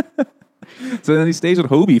 So then he stays with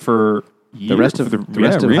Hobie for The rest of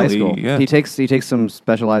high school. Yeah. He takes some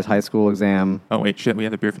specialized high school exam. Oh wait, shit, we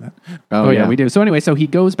have the beer for that. Oh yeah, we do. So anyway, so he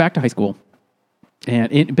goes back to high school,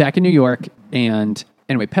 and back in New York, and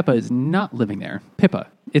anyway, Pippa is not living there.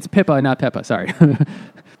 It's Pippa, not Peppa. Sorry.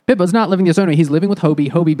 Pippa's not living there. So anyway, he's living with Hobie.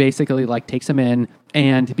 Hobie basically like takes him in,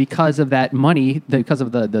 and because of that money, because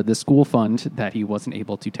of the school fund that he wasn't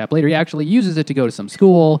able to tap later, he actually uses it to go to some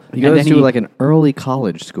school. He goes to like an early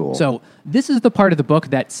college school. So this is the part of the book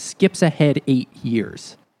that skips ahead 8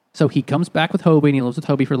 years. So he comes back with Hobie, and he lives with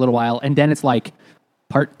Hobie for a little while, and then it's like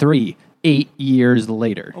part 3, 8 years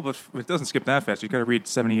later. Oh, but it doesn't skip that fast. You've got to read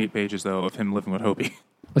 78 pages, though, of him living with Hobie.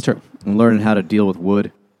 That's true. And learning how to deal with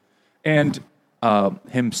wood. And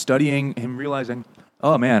him studying, him realizing,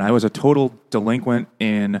 oh, man, I was a total delinquent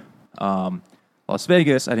in Las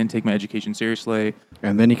Vegas. I didn't take my education seriously.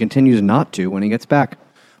 And then he continues not to when he gets back.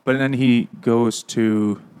 But then he goes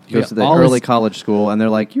to... He goes to the all early his- college school, and they're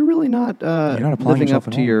like, you're really not, not applying living yourself up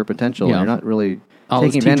at to all. your potential. Yeah. You're not really All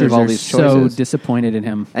his taking advantage teachers of all are these so choices. disappointed in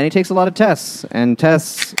him. And he takes a lot of tests, and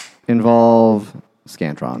tests involve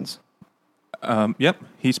scantrons. Yep.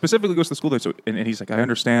 He specifically goes to school there, so, and he's like, I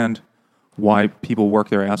understand why people work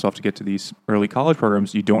their ass off to get to these early college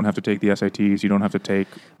programs. You don't have to take the SATs. You don't have to take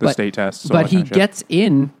the state tests. all But that he kind of shit. gets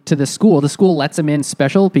in to the school. The school lets him in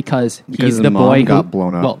special because he's Because the the mom boy who got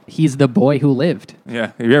blown up. Well, he's the boy who lived.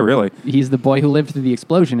 Yeah, really. He's the boy who lived through the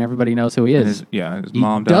explosion. Everybody knows who he is. His He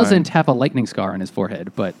mom died. doesn't have a lightning scar on his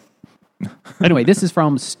forehead, but anyway, this is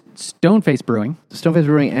from Stoneface Brewing. Stoneface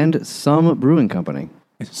Brewing and Some Brewing Company.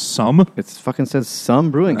 Some? It fucking says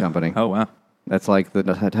Some Brewing Company. Oh, wow. That's like the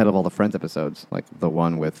title of all the Friends episodes, like the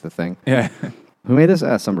one with the thing. Yeah. Who made this?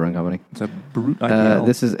 Some Brewing Company. It's a Brute IPL.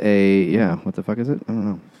 This is what the fuck is it? I don't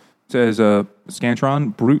know. It says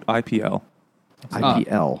Scantron Brute IPL.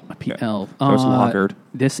 IPL. PL. So it's lagered.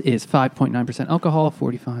 This is 5.9% alcohol,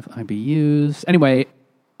 45 IBUs. Anyway,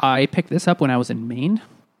 I picked this up when I was in Maine.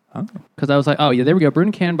 Because I was like, oh, yeah, there we go. Brewed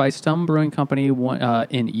and canned by Some Brewing Company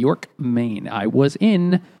in York, Maine. I was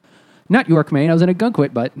in, not York, Maine. I was in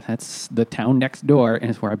Ogunquit, but that's the town next door, and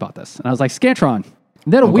it's where I bought this. And I was like, Scantron.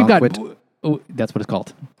 Then we've got... Ogunquit. Oh, that's what it's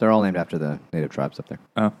called. They're all named after the native tribes up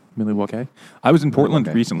there. Milwaukee. I was in Portland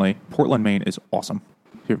Milwaukee. recently. Portland, Maine is awesome.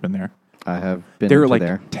 If you've been there. I have been There to are like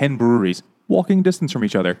there. 10 breweries walking distance from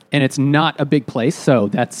each other. And it's not a big place, so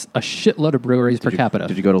that's a shitload of breweries per capita.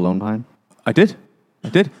 Did you go to Lone Pine? I did.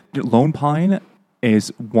 Lone Pine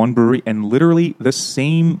is one brewery, and literally the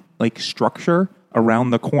same like structure around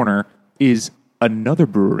the corner is another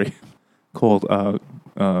brewery called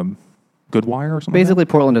Goodwire or something. Basically,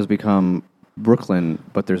 Portland has become Brooklyn,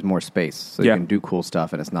 but there's more space, so you can do cool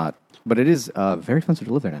stuff, and it's not. But it is very expensive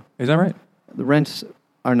to live there now. Is that right? The rents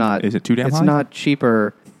are not. Is it too damn high? It's not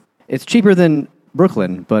cheaper. It's cheaper than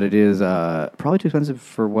Brooklyn, but it is probably too expensive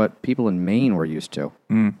for what people in Maine were used to.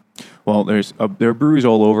 Well, there are breweries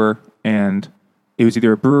all over, and it was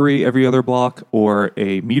either a brewery every other block, or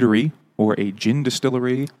a meadery, or a gin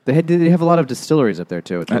distillery. They have a lot of distilleries up there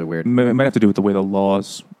too. It's really weird. It might have to do with the way the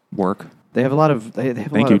laws work. They have a lot of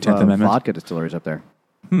vodka distilleries up there.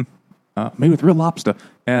 Made with real lobster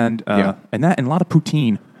and a lot of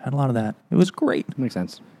poutine. Had a lot of that. It was great. Makes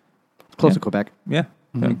sense. It's close to Quebec. Yeah.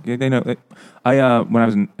 They know. When I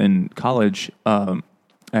was in college, I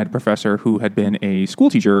had a professor who had been a school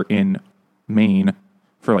teacher in Maine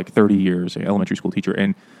for like 30 years, an elementary school teacher,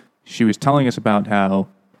 and she was telling us about how,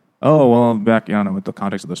 back, I don't know what the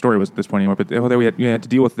context of the story was at this point anymore, but we had to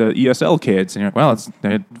deal with the ESL kids, and you're like,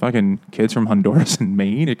 they had fucking kids from Honduras and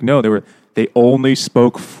Maine. Like, no, they only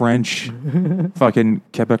spoke French, fucking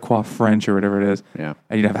Quebecois French or whatever it is. Yeah.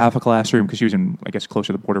 And you'd have half a classroom, because she was in, I guess, close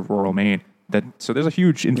to the border of rural Maine. So there's a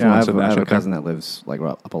huge influence of that. I have a cousin that lives like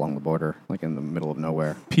up along the border, like in the middle of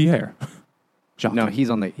nowhere. Pierre. No, he's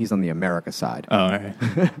on the America side. Oh, all right.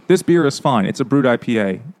 This beer is fine. It's a brewed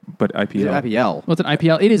IPA, but IPL. Is it IPL? Well, it's an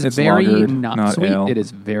IPL. It is It's very lagered, not sweet. ale. It is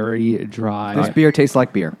very dry. This beer tastes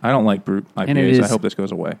like beer. I don't like brewed And IPAs. I hope this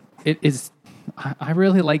goes away. It is. I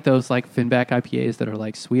really like those like Finback IPAs that are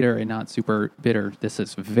like sweeter and not super bitter. This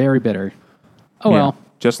is very bitter. Oh Yeah. well.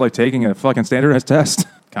 Just like taking a fucking standardized test.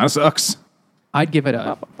 Kind of sucks. I'd give it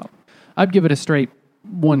a straight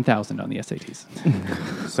 1,000 on the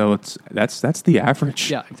SATs. So that's the average.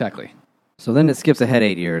 Yeah, exactly. So then it skips ahead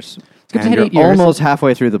 8 years. Skips and ahead you're 8 years. almost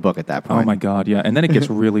halfway through the book at that point. Oh my god, yeah. And then it gets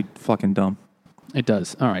really fucking dumb. It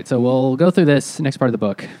does. All right, so we'll go through this next part of the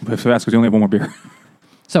book. But that's because you only have one more beer.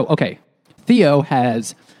 So, okay, Theo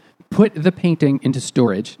has put the painting into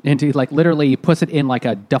storage, into like literally puts it in like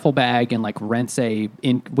a duffel bag and like rents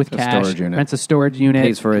with cash, storage unit. rents a storage unit.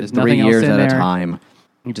 Pays for it There's 3 nothing else years in at a there. time.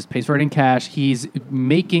 He just pays for it in cash. He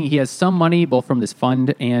has some money both from this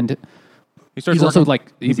fund and He starts he's also working-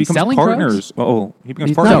 like, he is he becomes selling partners. drugs? Oh, he becomes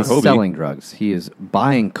He's partners not with Hobie. selling drugs. He is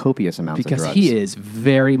buying copious amounts of because drugs. he is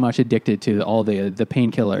very much addicted to all the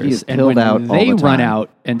painkillers. He is and pilled when out all they the run time. out,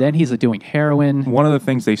 and then he's doing heroin. One of the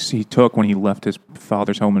things he took when he left his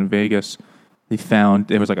father's home in Vegas, they found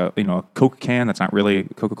there was like a Coke can that's not really a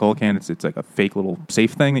Coca-Cola can. It's like a fake little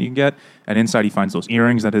safe thing that you can get. And inside he finds those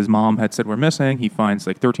earrings that his mom had said were missing. He finds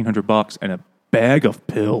like $1,300 and a bag of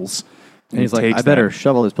pills. And he's he like, takes I better that.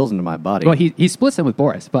 shovel his pills into my body. Well, he splits them with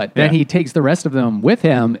Boris, but then Yeah. he takes the rest of them with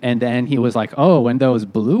him, and then he was like, "Oh, and those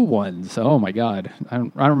blue ones. Oh my god, I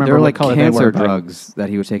don't remember they were what like color cancer they were, but- drugs that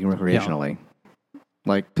he was taking recreationally.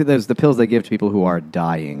 Like, there's the pills they give to people who are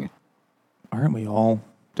dying. Aren't we all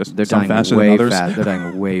just They're some dying faster way than others? fast. They're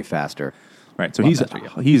dying way faster. Right, so Lot he's faster,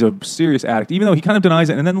 yeah. he's a serious addict, even though he kind of denies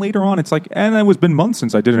it. And then later on, it's like, and it was been months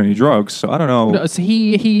since I did any drugs, so I don't know. No, so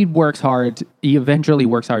he works hard. He eventually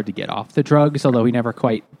works hard to get off the drugs, although he never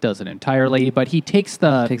quite does it entirely. But he takes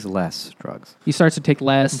Takes less drugs. he starts to take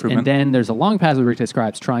less, Improvement. and then there's a long passage where he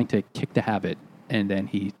describes trying to kick the habit, and then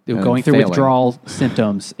he And going through failing. withdrawal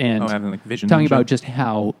symptoms and having like vision. talking and shit. about just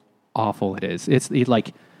how awful it is.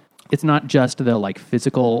 It's not just the like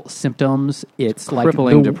physical symptoms. It's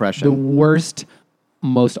Crippling like depression. the worst,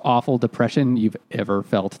 most awful depression you've ever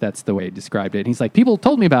felt. That's the way he described it. And he's like, people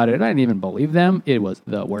told me about it, and I didn't even believe them. It was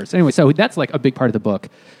the worst. Anyway, so that's like a big part of the book.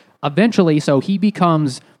 Eventually, so he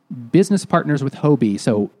becomes business partners with Hobie.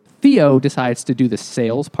 So Theo decides to do the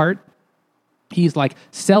sales part. He's like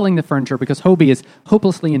selling the furniture because Hobie is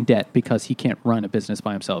hopelessly in debt because he can't run a business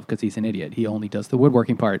by himself because he's an idiot. He only does the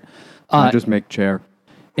woodworking part. I just make chair.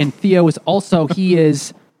 And Theo is also,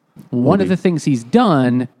 one of the things he's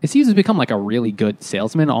done is he's become like a really good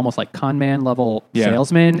salesman, almost like con man level Yeah.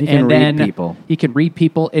 salesman. He can and read then people. He can read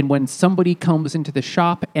people. And when somebody comes into the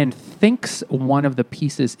shop and thinks one of the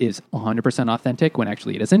pieces is 100% authentic, when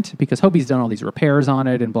actually it isn't, because Hobie's done all these repairs on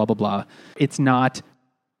it and blah, blah, blah. It's not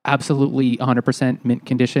absolutely 100% mint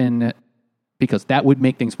condition, because that would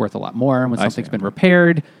make things worth a lot more. When something's been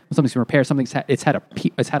repaired, it's had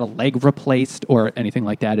a leg replaced or anything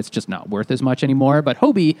like that, it's just not worth as much anymore. But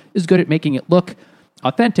Hobie is good at making it look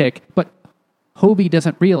authentic, but Hobie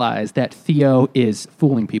doesn't realize that Theo is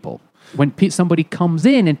fooling people. When somebody comes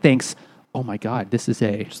in and thinks, oh my God, this is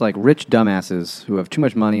a... Just like rich dumbasses who have too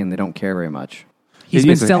much money and they don't care very much. He's It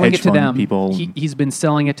been is a selling hedge it to fund them. people. He's been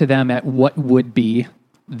selling it to them at what would be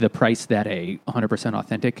the price that a 100%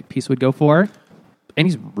 authentic piece would go for. And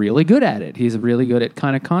he's really good at it. He's really good at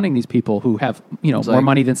kind of conning these people who have, It's more like,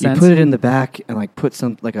 money than sense. You put it in the back and like put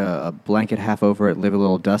some like a blanket half over it, live a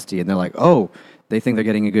little dusty, and they're like, oh, they think they're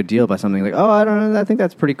getting a good deal by something like, oh, I don't know, I think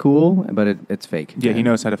that's pretty cool, but it's fake. Yeah, he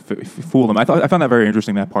knows how to fool them. I found that very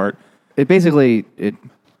interesting, that part. It basically it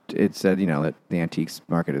said that the antiques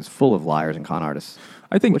market is full of liars and con artists.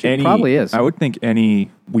 I think which it probably is. I would think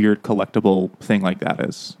any weird collectible thing like that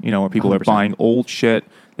is, where people 100%. are buying old shit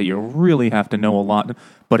that you really have to know a lot,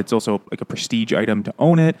 but it's also like a prestige item to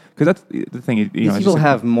own it. Because that's the thing. These people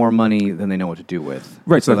have more money than they know what to do with.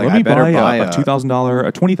 Right. So like, let me I better buy a a $2,000,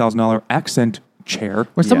 a $20,000 accent chair.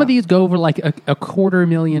 Where some of Yeah. these go over like a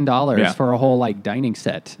 $250,000 Yeah. for a whole like dining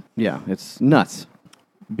set. Yeah, it's nuts.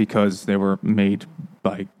 Because they were made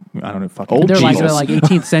by, I don't know, fucking Old They're Jesus. like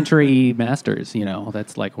 18th century masters,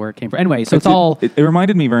 that's like where it came from. Anyway, so it's all... It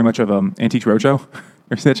reminded me very much of Antique Roadshow.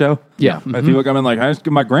 You see that show? Yeah. People come in like,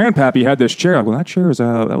 my grandpappy had this chair. Well, that chair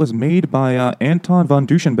that was made by Anton von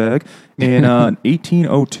Duschenberg in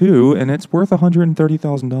 1802, and it's worth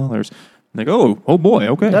 $130,000. Like, oh boy,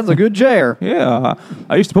 okay. That's a good chair. Yeah,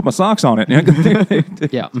 I used to put my socks on it.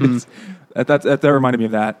 Yeah. That reminded me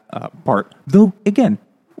of that part. Though, again,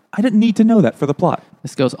 I didn't need to know that for the plot.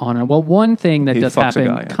 This goes on. And well, one thing that He does fucks a happen,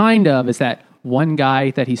 guy, yeah. kind of, is that one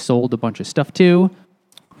guy that he sold a bunch of stuff to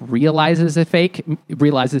realizes it's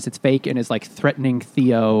fake, and is like threatening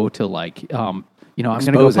Theo to like, I'm going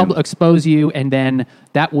to go Expose him. expose you, and then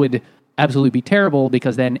that would absolutely be terrible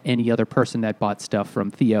because then any other person that bought stuff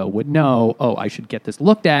from Theo would know, oh, I should get this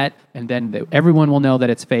looked at, and then everyone will know that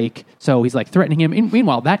it's fake. So he's like threatening him.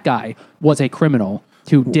 Meanwhile, that guy was a criminal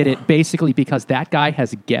who did it basically because that guy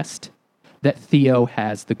has guessed that Theo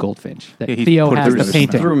has the Goldfinch, that Yeah, he's Theo put it has through the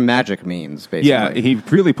painting. Through magic means, basically. Yeah, he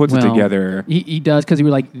really puts it together. He does, because he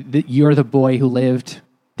was like, you're the boy who lived.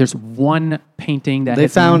 There's one painting that They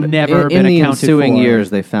has found never in been the accounted ensuing for. years.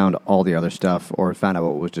 They found all the other stuff, or found out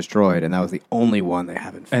what was destroyed, and that was the only one they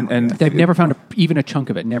haven't found. And They've never found even a chunk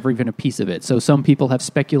of it, never even a piece of it. So some people have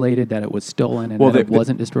speculated that it was stolen and that it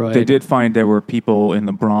wasn't destroyed. They did find there were people in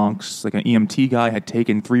the Bronx, like an EMT guy had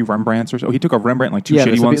taken 3 Rembrandts or so. He took a Rembrandt, like 2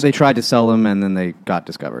 shitty ones. They tried to sell them, and then they got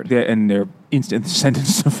discovered. Yeah, and they're instant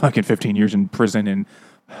sentenced to fucking 15 years in prison and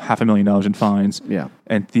 $500,000 in fines. Yeah.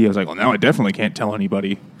 And Theo's like, well, now I definitely can't tell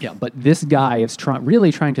anybody. Yeah, but this guy is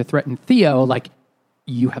really trying to threaten Theo, like,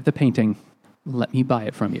 you have the painting, let me buy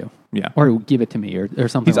it from you. Yeah. Or give it to me, or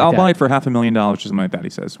something I'll like buy that. it for $500,000, or something like that, he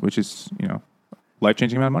says, which is,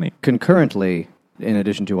 life-changing amount of money. Concurrently, in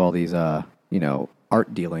addition to all these,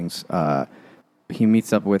 art dealings, he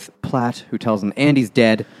meets up with Platt, who tells him Andy's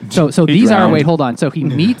dead. So He these drowned. wait, hold on. So he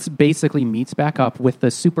meets back up with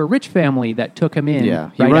the super rich family that took him in. Yeah,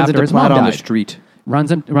 he right runs after into his Platt mom on the died. street.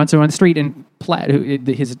 Runs him on the street, and Platt,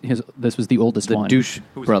 this was the oldest The one. douche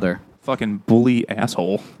brother. Fucking bully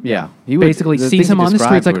asshole. Yeah, Basically the sees things he him on the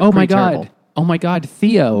street. It's described like, were pretty terrible. oh my god,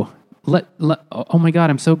 Theo. Oh my god,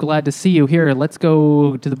 I'm so glad to see you here. Let's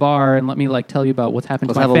go to the bar and let me tell you about what's happened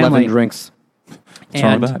Let's to have my 11 family. drinks. What's wrong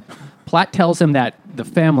And with that? Platt tells him that the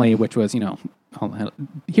family, which was,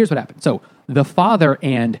 here's what happened. So the father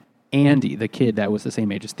and Andy, the kid that was the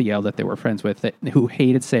same age as Theo that they were friends with, who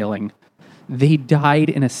hated sailing, they died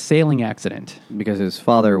in a sailing accident. Because his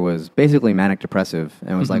father was basically manic depressive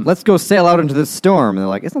and was like, let's go sail out into this storm. And they're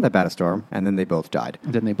like, it's not that bad a storm. And then they both died.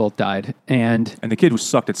 Then they both died. And And the kid was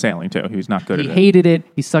sucked at sailing, too. He was not good he at it. hated it.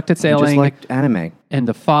 He sucked at Just sailing. like anime. And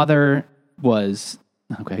the father was...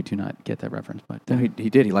 Okay, I do not get that reference, but... No, he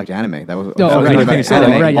did. He liked anime. That was Oh, that was right, about right,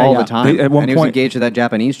 anime right, right, yeah, all yeah. the time. At one and he was point- engaged to that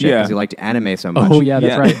Japanese chick Yeah. because he liked anime so much. Oh, yeah,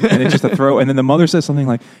 that's right. And it's just a throw. And then the mother says something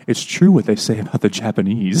like, "It's true what they say about the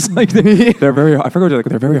Japanese. They're very. I forgot.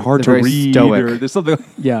 They're very hard They're to very read. stoic. Or there's something.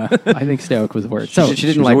 Yeah, I think stoic was the word. So, she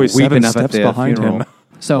didn't was like always weep 7 enough at steps the behind funeral. him.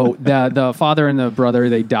 so the father and the brother,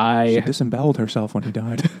 they die. She disemboweled herself when he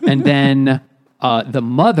died. And then the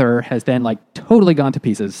mother has then totally gone to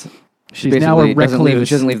pieces. She's Basically, now a doesn't leave, recluse.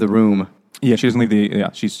 she doesn't leave the room. Yeah, she doesn't leave the. Yeah,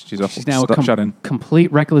 she's now shut in.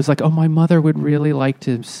 complete recluse. Like, oh, my mother would really like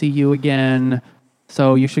to see you again.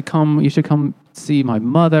 So you should come. You should come see my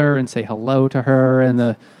mother and say hello to her.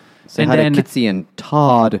 And Say hi to Kitsy and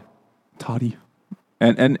Todd. Toddy.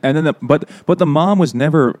 And then but the mom was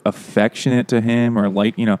never affectionate to him or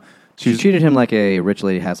She treated him like a rich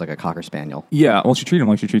lady has like a Cocker Spaniel. Yeah, well, she treated him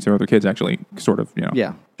like she treats her other kids, actually, sort of,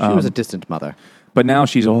 Yeah, she was a distant mother. But now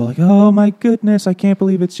she's all like, "Oh my goodness, I can't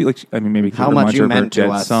believe it's you." Like, I mean, maybe How much you of her meant to dead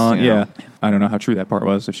us, son. you know. Yeah, I don't know how true that part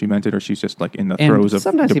was. If she meant it, or she's just like in the And throes of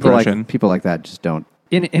Sometimes depression. people like that just don't.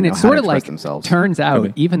 And know it's how sort to of like, express themselves. turns out,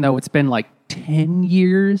 Okay. even though it's been like 10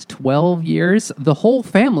 years, 12 years, the whole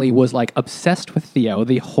family was like obsessed with Theo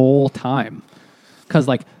the whole time. Because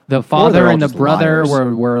like the father all and the just brother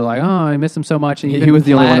liars. were like, oh, I miss him so much. And He even was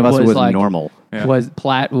the only one of Platt us who was like, normal. Yeah.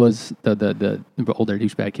 Platt was the older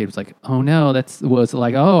douchebag kid was like, oh no, was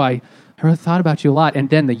like, oh, I thought about you a lot. And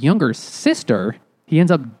then the younger sister, he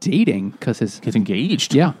ends up dating because his Gets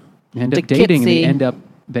engaged. yeah, end up To dating, and Kitsy.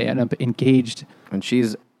 they end up engaged. And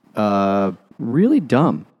she's really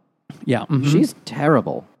dumb. Yeah, mhm. She's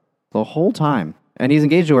terrible the whole time. And he's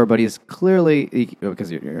engaged to her, but he's clearly,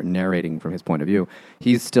 because you're narrating from his point of view,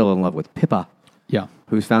 he's still in love with Pippa, yeah.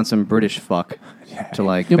 who's found some British fuck to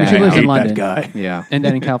like Yeah, but she bang lives out. in London. that guy. Yeah. And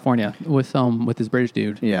then in California with his British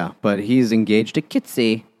dude. Yeah, but he's engaged to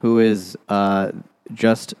Kitsy, who is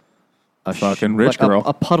just a Fucking rich girl.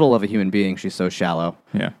 a puddle of a human being. She's so shallow.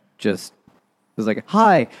 Yeah. Just is like,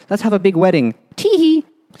 hi, let's have a big wedding. Tee.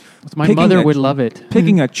 My Picking mother a- would love it.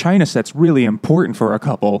 Picking a china set's really important for a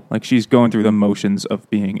couple. Like she's going through the motions of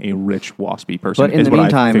being a rich waspy person. But in is the what I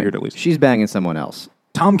meantime, figured at least. she's banging someone else.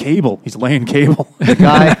 Tom Cable. He's laying cable.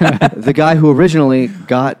 The guy who originally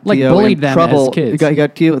got Like, Theo bullied in them trouble. as kids. He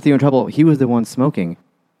got Theo in trouble. He was the one smoking.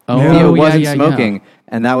 Oh, Theo yeah, wasn't yeah, smoking, yeah.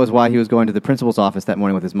 and that was why he was going to the principal's office that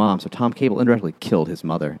morning with his mom. So Tom Cable indirectly killed his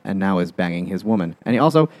mother, and now is banging his woman. And he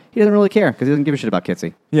doesn't really care because he doesn't give a shit about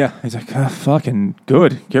Kitsy. Yeah. He's like, fucking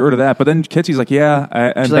good. Get rid of that. But then Kitsy's like, yeah.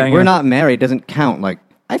 I'm She's like, banging we're her. not married. Doesn't count. Like,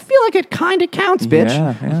 I feel like it kind of counts, bitch.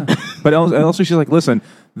 Yeah. But also she's like, listen,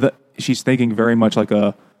 she's thinking very much like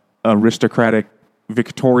a aristocratic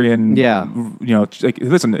Victorian. Yeah. Like,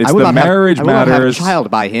 listen, it's I will the marriage I will not have a matters. child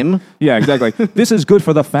by him. Yeah, exactly. This is good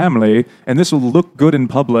for the family, and this will look good in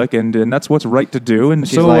public, and that's what's right to do. And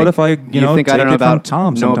She's so, like, what if I, you think I take don't know it from about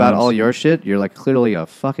Tom? know about sometimes? all your shit? You're like clearly a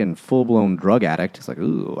fucking full blown drug addict. It's like,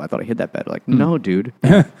 ooh, I thought I hid that better. Like, no, dude,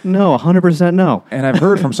 no, 100% no. And I've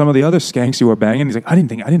heard from some of the other skanks who are banging. He's like, I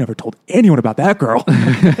didn't ever told anyone about that girl.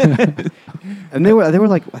 And they were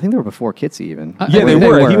like, I think they were before Kitsy even. Yeah, they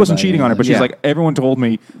were. He wasn't but cheating on her, but she's yeah. like, everyone told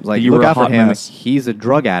me Like, that you look were a out for hot him. mess. He's a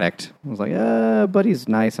drug addict. I was like, but he's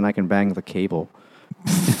nice and I can bang the cable.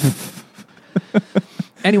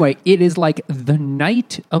 Anyway, it is like the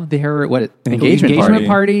night of their Engagement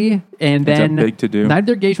party, and It's a then big to-do. night of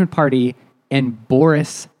their engagement party, and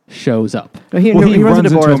Boris shows up. No, he Well, he runs runs into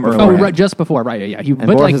into Boris him before. earlier. Oh, right, just before, right? Yeah, he, but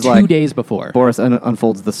Boris like is 2 like- days before. Boris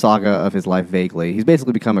unfolds the saga of his life vaguely. He's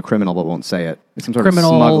basically become a criminal but won't say it. He's some sort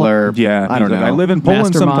Criminal. of smuggler. Yeah, I he's don't like, know. I live in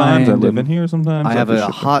Poland sometimes. I Mastermind live in and- here sometimes. I have Like, a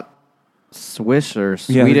shit. hot Swiss or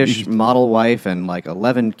Yeah, Swedish you- model wife and like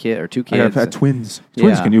 11 two I have kids. had twins.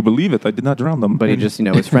 Twins, Yeah. can you believe it? I did not drown them. But he just,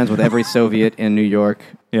 is friends with every Soviet in New York.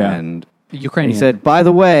 Yeah. And Ukrainian. he said, by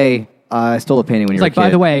the way, I stole a painting when It's you were like, a kid. by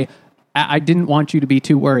the way, I didn't want you to be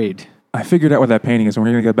too worried. I figured out where that painting is, and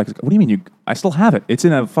we're going to get back. What do you mean? I still have it. It's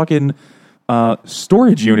in a fucking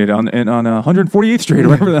storage unit on 148th Street or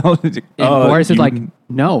whatever the hell. And Boris is like,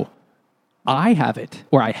 no, I have it,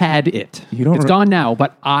 or I had it. You don't it's re- gone now,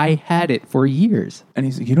 but I had it for years. and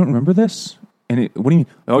he's like, you don't remember this? And what do you mean?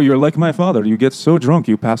 Oh, you're like my father. You get so drunk,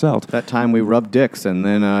 you pass out. That time we rubbed dicks and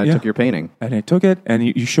then I Yeah. took your painting. And I took it, and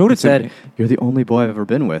you showed it to Said, me. you're the only boy I've ever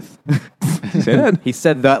been with. Say that. He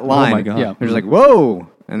said that line. my God. Yeah. They're just like, whoa.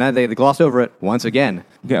 And then they glossed over it once again.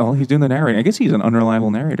 Yeah, well, he's doing the narrating. I guess he's an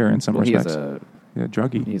unreliable narrator in some Well, he is respects.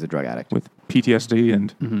 Druggie he's a drug addict. with PTSD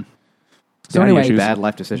and So daddy anyway, issues. Bad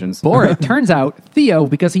life decisions. Boris, turns out Theo,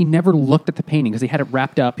 because he never looked at the painting, because he had it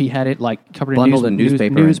wrapped up, he had it like covered Bundled in in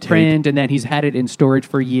newspaper and newsprint, and then he's had it in storage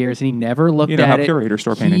for years, and he never looked You know at how it. curators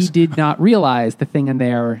store He paintings. did not realize the thing in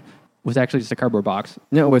there was actually just a cardboard box.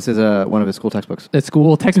 No, it was one of his school textbooks. It's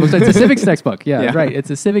school textbook. It's a civics textbook. Yeah, Yeah. right. It's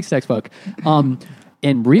a civics textbook.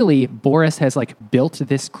 And really, Boris has like built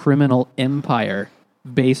this criminal empire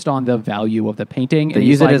based on the value of the painting. They and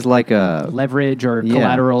use he's, it as like a... leverage or Yeah.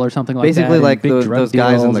 collateral or something like Basically that. like and big those drug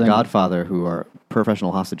guys in deals The and- Godfather who are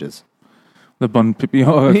professional hostages. the I forget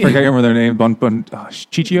remember their name.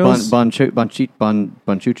 Chichios?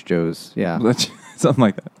 Bunchuchos. Yeah. Something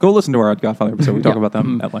like that. Go listen to our Godfather episode. We talk about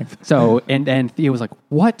them at length. So, and Theo was like,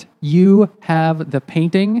 what? You have the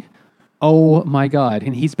painting? Oh my God.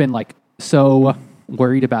 And he's been like so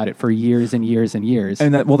worried about it for years and years and years.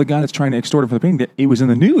 And the guy that's trying to extort him for the painting, it was in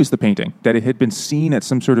the news, the painting, that it had been seen at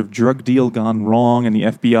some sort of drug deal gone wrong, and the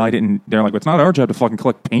FBI didn't, they're like, it's not our job to fucking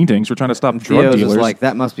collect paintings. We're trying to stop drug Theo's dealers. just like,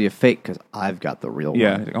 that must be a fake because I've got the real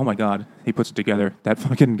Yeah. one. He's like, oh my God. He puts it together. That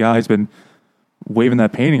fucking guy's been waving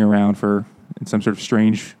that painting around in some sort of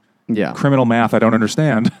strange Yeah. criminal math I don't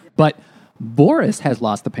understand. But Boris has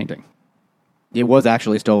lost the painting. It was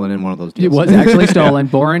actually stolen in one of those deals. It was actually stolen.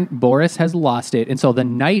 Boris has lost it. And so the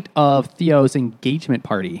night of Theo's engagement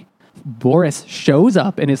party, Boris shows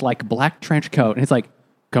up in his like black trench coat and he's like,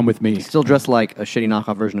 come with me. Still dressed like a shitty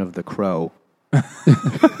knockoff version of The Crow.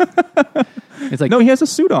 It's like, No, he has a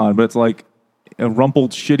suit on, but it's like a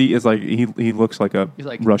rumpled, shitty. It's like he looks like a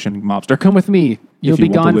like, Russian mobster. come with me. You'll you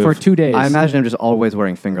be want to gone for live. 2 days. I imagine him just always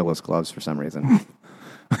wearing fingerless gloves for some reason.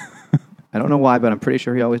 I don't know why, but I'm pretty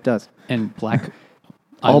sure he always does. And black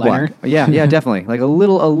All eyeliner. black. Yeah, definitely. Like a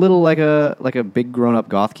little like a big grown up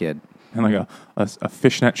goth kid. And like a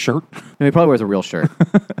fishnet shirt. No, he probably wears a real shirt.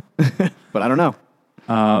 But I don't know.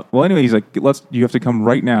 Well, anyway, he's like, you have to come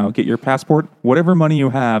right now. Get your passport, whatever money you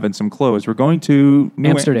have, and some clothes. We're going to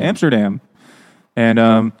Amsterdam. And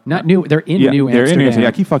Not new. They're in yeah, New they're Amsterdam. in Amsterdam. Yeah,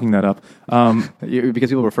 I keep fucking that up. Because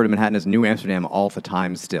people refer to Manhattan as New Amsterdam all the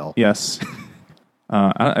time still. Yes.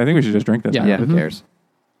 I think we should just drink this. Yeah. Yeah, who cares?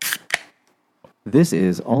 This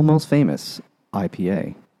is Almost Famous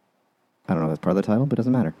IPA. I don't know if that's part of the title, but it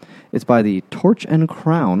doesn't matter. It's by the Torch and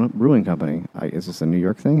Crown Brewing Company. Is this a New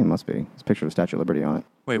York thing? It must be. It's a picture of the Statue of Liberty on it.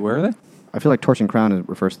 Wait, where are they? I feel like Torch and Crown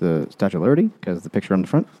refers to the Statue of Liberty because the picture on the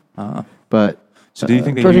front. But So do you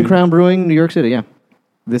think they Torch and use- Crown Brewing, New York City, yeah.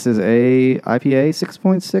 This is a IPA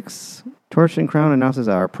 6.6. Torch and Crown announces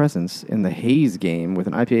our presence in the Haze game with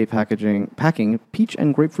an IPA packing peach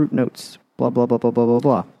and grapefruit notes. Blah, blah, blah, blah, blah, blah,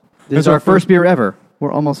 blah. This is our first beer ever.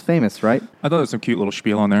 We're almost famous, right? I thought there was some cute little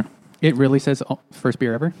spiel on there. It really says first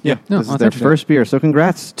beer ever? Yeah. No, This is that's their interesting. first beer. So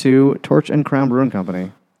congrats to Torch and Crown Brewing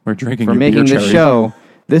Company We're drinking for your making beer this cherry. show.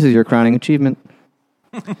 This is your crowning achievement.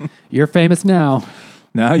 You're famous now.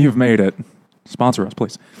 Now you've made it. Sponsor us,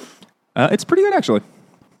 please. It's pretty good, actually.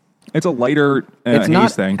 It's a lighter It's haze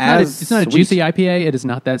not thing. as It's not a sweet. juicy IPA. It is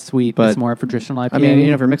not that sweet. But- It's more of a traditional IPA. I mean,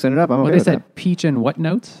 if you're mixing it up, I'm what okay they with said, that. peach and what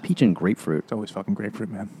notes? Peach and grapefruit. It's always fucking grapefruit,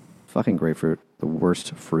 man. Fucking grapefruit. The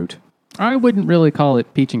worst fruit. I wouldn't really call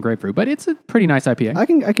it peach and grapefruit, but it's a pretty nice IPA.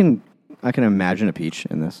 I can imagine a peach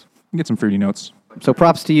in this. You get some fruity notes. So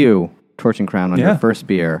props to you, Torch and Crown, on Yeah. your first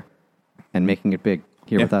beer and making it big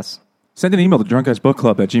here Yeah. with us. Send an email to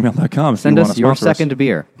drunkguysbookclub@gmail.com. Send if you us want to your sponsor us. second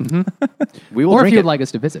beer. We will or if drink you'd it. like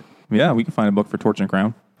us to visit. Yeah, we can find a book for Torch and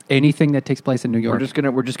Crown. Anything that takes place in New York.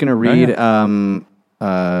 We're just gonna read yeah.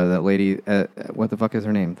 that lady. What the fuck is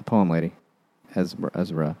her name? The poem lady,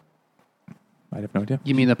 Ezra. I have no idea.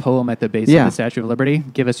 You mean the poem at the base Yeah. of the Statue of Liberty?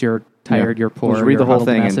 Give us your tired, your poor, We'll just read your the whole huddled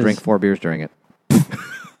thing masses, and drink 4 beers during it.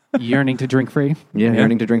 yearning to drink free. Yeah,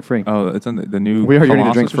 yearning to drink free. Oh, it's on the new We are yearning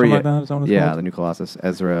to Colossus drink or something free. like that? Is that what it's Yeah, called? the new Colossus.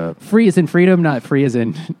 Ezra. Free is in freedom, not free as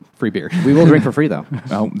in free beer. We will drink for free though.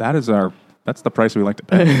 Oh, that's the price we like to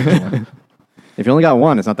pay. If you only got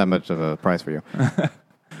one, it's not that much of a price for you.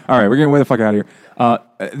 All right, we're getting way the fuck out of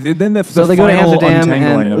here. Then So the they go to final Amsterdam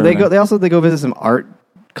untangling of and they everything. go visit some art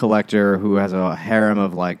collector who has a harem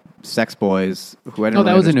of like sex boys who I didn't Oh,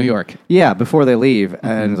 that really was in New understand. York. Yeah, before they leave,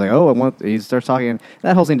 and he's like, "Oh, he starts talking."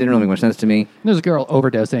 That whole scene didn't really make much sense to me. There's a girl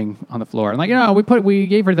overdosing on the floor. And like, we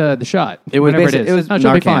gave her the shot. It was whatever basic, it is. it was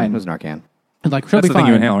She'll be Narcan. fine. It was Narcan. And like, she'll That's be the thing fine.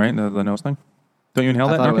 you inhale, right? The nose thing. Don't you inhale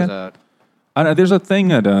I that? thought it Narcan? was I know, there's a thing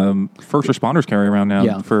that first responders carry around now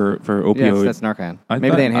Yeah. for opioid. that's Narcan. I Maybe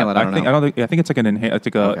thought- they inhale it. I don't know. I think it's like an inhale. It's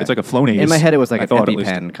like a Okay. it's like a Flonase. In my head, it was like I an thought, at least.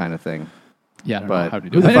 EpiPen kind of thing. Yeah, I don't But- know how to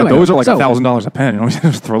do I it. I But thought anyway, those are like so- $1,000 a pen. You know,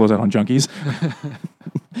 just throw those out on junkies.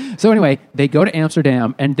 So anyway, they go to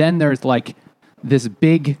Amsterdam, and then there's like this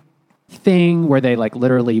big thing where they like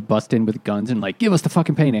literally bust in with guns and like give us the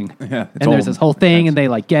fucking painting. Yeah, it's and there's all this whole thing, intense. and they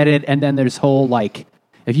like get it, and then there's whole like,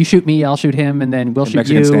 if you shoot me, I'll shoot him, and then we'll shoot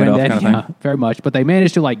Mexican you, and standoff then kind of yeah, thing. very much. But they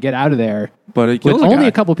managed to like get out of there. But it With kills a only guy.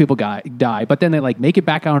 a couple people die, but then they like make it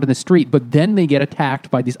back out into the street. But then they get attacked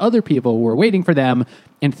by these other people who are waiting for them,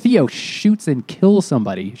 and Theo shoots and kills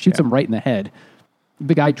somebody, shoots him right in the head.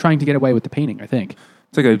 The guy trying to get away with the painting, I think.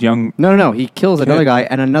 It's like a young. No. He kills another guy,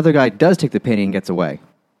 and another guy does take the painting and gets away.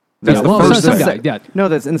 That's Yeah, the well, first some thing. guy, yeah. No,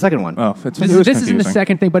 that's in the second one. Oh, This is in the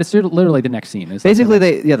second thing, but it's literally the next scene. It's like Basically,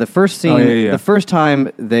 the the first scene, Oh, yeah. the first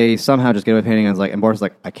time they somehow just get away painting, and and Boris is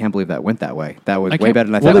like, I can't believe that went that way. That was I way can't- better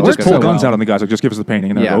than I Well, thought. they it was just pull gonna go. guns out on the guys. Like, just give us the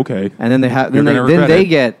painting, and they're like, okay. And then they You're gonna regret they it.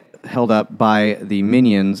 get held up by the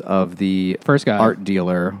minions of the First guy. art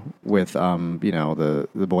dealer with the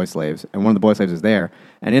boy slaves, and one of the boy slaves is there.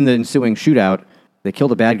 And in the ensuing shootout, they kill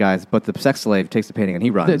the bad guys, but the sex slave takes the painting and he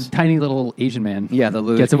the runs. tiny little Asian man. Yeah,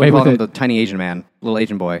 gets we away call with him it. the tiny Asian man, little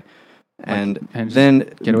Asian boy. And just then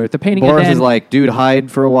get away with the painting, Boris and then- is like, dude,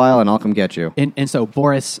 hide for a while and I'll come get you. And so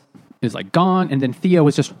Boris is like gone, and then Theo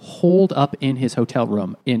is just holed up in his hotel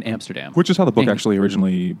room in Amsterdam. Which is how the book actually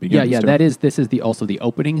originally begins. Yeah. This is also the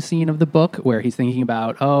opening scene of the book where he's thinking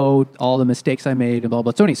about all the mistakes I made and blah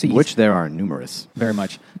blah. So which there are numerous, very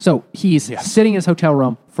much. So he's sitting in his hotel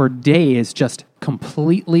room for days, just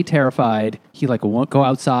completely terrified. He won't go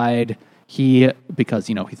outside. Because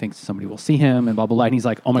he thinks somebody will see him and blah blah blah, and he's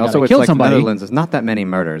like, "Oh my god, I killed somebody." Netherlands is not that many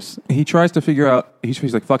murders. He tries to figure out.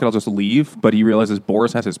 He's like, "Fuck it, I'll just leave." But he realizes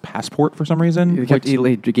Boris has his passport for some reason. He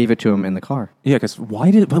gave it to him in the car. Yeah, because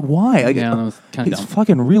why? Like, that was kind of he's dumb.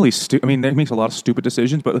 fucking really stupid. I mean, he makes a lot of stupid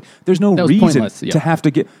decisions, but there's no That was reason pointless, yeah. to have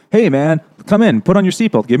to get. Hey, man, come in, put on your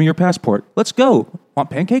seatbelt, give me your passport, let's go. Want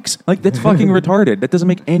pancakes? Like, that's fucking retarded. That doesn't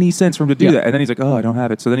make any sense for him to do that. And then he's like, "Oh, I don't have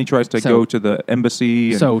it." So then he tries to go to the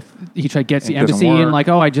embassy. So he gets the embassy and like,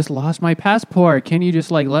 "Oh, I just lost my passport. Can you just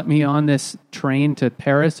let me on this train to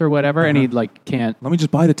Paris or whatever?" And he can't. Let me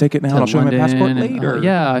just buy the ticket now and I'll show you my passport later.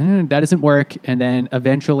 That doesn't work. And then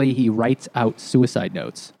eventually he writes out suicide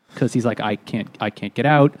notes because he's like, I can't get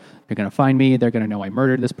out. They're going to find me. They're going to know I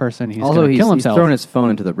murdered this person. He's going to kill himself. He's thrown his phone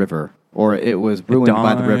into the river, or it was ruined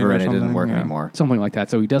by the river and it didn't work yeah. anymore. Something like that.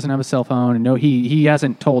 So he doesn't have a cell phone. And no, he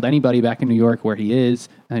hasn't told anybody back in New York where he is.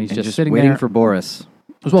 And he's just sitting waiting there. for Boris.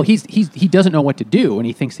 Well, he doesn't know what to do, and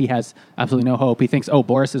he thinks he has absolutely no hope. He thinks,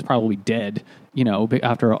 Boris is probably dead,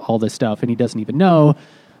 after all this stuff, and he doesn't even know.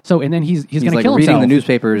 So, and then he's going to kill himself. He's reading the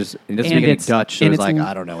newspapers. He doesn't speak any Dutch, so he's like,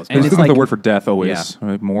 I don't know what's going on. It's like the word for death always.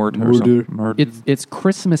 Yeah. Mord or something. Murder. It's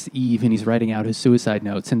Christmas Eve, and he's writing out his suicide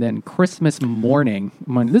notes, and then Christmas morning,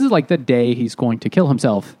 this is like the day he's going to kill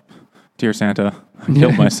himself. Dear Santa, I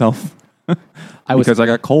killed myself because I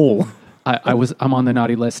got coal. I'm on the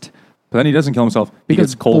naughty list. But then he doesn't kill himself. He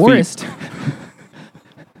Because gets cold feet.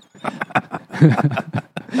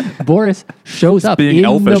 Boris shows up being in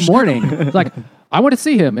elfish. the morning. It's like, I want to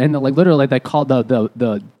see him. And literally they called the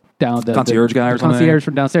concierge guy or something. Concierge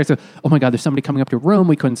from downstairs. So, oh my God, there's somebody coming up to your room.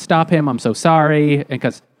 We couldn't stop him. I'm so sorry.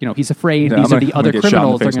 Because, he's afraid these are the other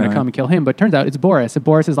criminals that are going to come and kill him. But turns out it's Boris. And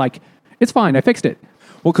Boris is like, it's fine. I fixed it.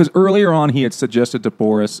 Well, because earlier on he had suggested to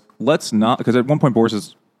Boris, let's not, because at one point Boris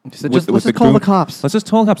is, let's just call the cops. Let's just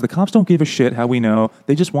tell the cops. The cops don't give a shit how we know.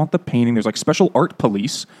 They just want the painting. There's special art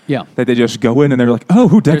police. Yeah. That they just go in and they're like, "Oh,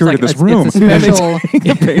 who decorated this room?" It's a special,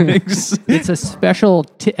 the paintings. It's a special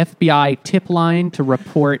FBI tip line to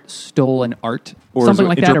report stolen art. Or something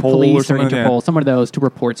like that, or Interpol police or or something, Interpol, yeah. some of those to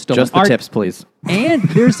report stolen Just the art. tips, please. And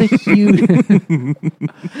there's a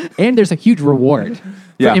huge reward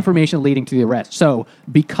for information leading to the arrest. So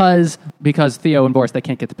because Theo and Boris, they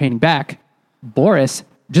can't get the painting back, Boris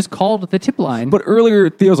just called the tip line. But earlier,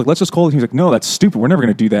 Theo's like, "Let's just call it." He's like, "No, that's stupid. We're never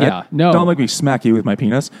going to do that. Yeah, no. Don't make me smack you with my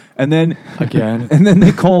penis." And then Again. and then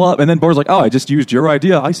they call up, and then Boris is like, "Oh, I just used your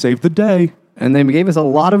idea. I saved the day." And they gave us a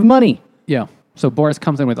lot of money. Yeah. So Boris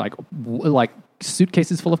comes in with like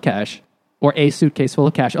suitcases full of cash, or a suitcase full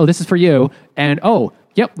of cash. "Oh, this is for you." And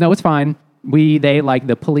yep, no, it's fine.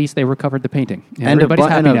 The police, they recovered the painting. And everybody's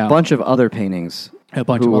happy and a now. bunch of other paintings. A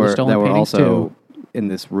bunch of other stolen that were paintings, also too. in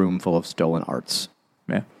this room full of stolen arts.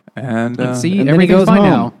 Yeah. And See, and then he everything's goes fine home.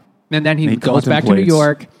 now. And then he goes back to New contemplates.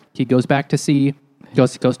 York. He goes back to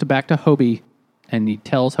goes back to Hobie, and he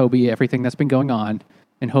tells Hobie everything that's been going on.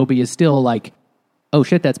 And Hobie is still like, "Oh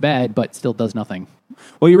shit, that's bad," but still does nothing.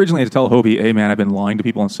 Well, he originally had to tell Hobie, "Hey, man, I've been lying to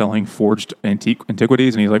people and selling forged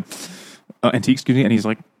antiquities." And he's like, "Antiques, excuse me." And he's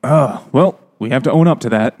like, "Oh, well, we have to own up to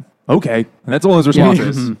that." Okay. And that's all his response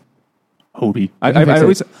is. Hobie.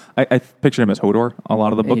 I picture him as Hodor a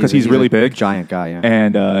lot of the book because he's really big. Giant guy, yeah.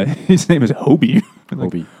 And his name is Hobie.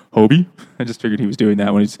 Hobie. Hobie? I just figured he was doing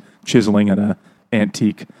that when he's chiseling at a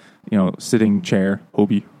antique, sitting chair.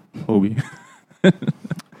 Hobie.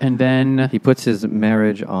 And then He puts his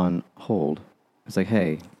marriage on hold. It's like,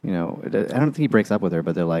 hey, I don't think he breaks up with her,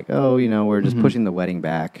 but they're like, "Oh, we're just pushing the wedding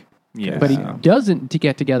back." Yeah. but he doesn't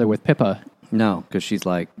get together with Pippa. No, because she's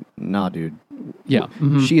like, "Nah, dude." Yeah.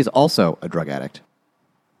 Mhm. She is also a drug addict.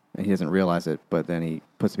 And he doesn't realize it, but then he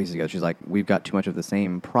puts the pieces together. She's like, "We've got too much of the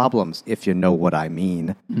same problems, if you know what I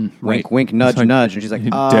mean." Wink, wink, nudge, nudge. And she's like,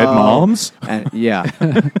 Dead moms? And yeah.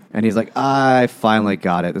 And he's like, "I finally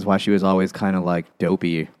got it." That's why she was always kind of like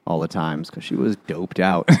dopey all the times, because she was doped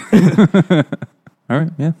out. All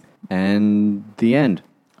right, yeah. And the end.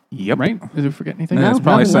 Yep. Right? Did we forget anything? No, No, it's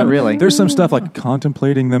probably not some, really. There's some stuff like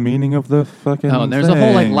contemplating the meaning of the fucking Oh, and there's a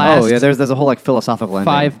whole, thing. last Oh, yeah, there's a whole philosophical ending.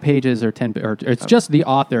 5 pages or 10, or it's just the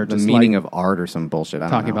author The just meaning of art or some bullshit. I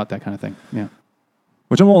don't talking know. about that kind of thing. Yeah.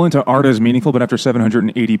 Which I'm all into. Art is meaningful, but after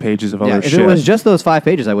 780 pages of Yeah, other if shit. it was just those 5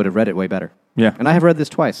 pages, I would have read it way better. Yeah. And I have read this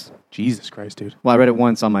twice. Jesus Christ, dude. Well, I read it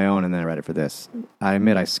once on my own, and then I read it for this. I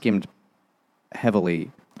admit I skimmed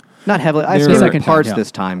heavily Not heavily. I There's- skipped Second time, parts yeah.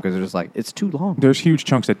 this time because it was like it's too long. There's huge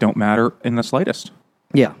chunks that don't matter in the slightest.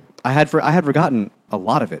 Yeah, I had forgotten a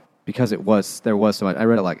lot of it because there was so much. I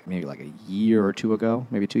read it maybe a year or two ago,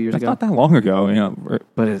 maybe 2 years That's ago. not that long ago.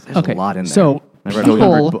 But there's Okay, a lot in there. so I read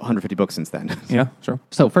people- 150 books since then. Yeah, sure.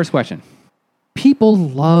 So, first question.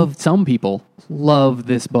 Some people love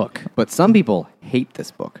this book. But some people hate this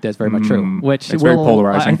book. That's very much true. Which it's very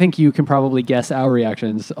polarizing. I think you can probably guess our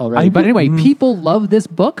reactions already. I But would- anyway, people love this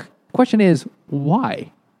book. Question is,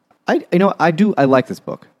 why? I like this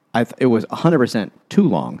book. It was 100% too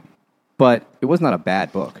long, but it was not a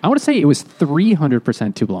bad book. I want to say it was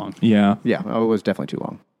 300% too long. Yeah. Yeah, it was definitely too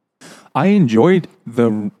long. I enjoyed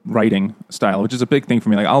the writing style, which is a big thing for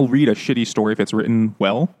me. Like, I'll read a shitty story if it's written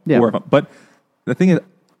well. Yeah. But the thing is,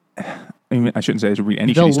 I mean, I shouldn't say I should read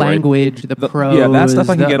any The shitty story. language, the prose. Yeah, that stuff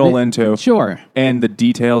I can get all into. Sure. And the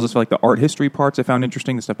details, just like the art history parts, I found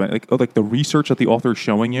interesting. The stuff like the research that the author is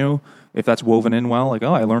showing you, if that's woven in well. Like,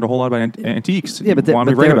 I learned a whole lot about antiques. Yeah, but want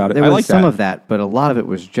me to write about it. There I was like some that. of that, but a lot of it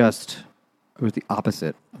was just the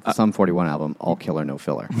opposite of the Sum 41 album, all killer, no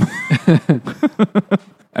filler.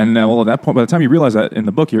 And at that point, by the time you realize that in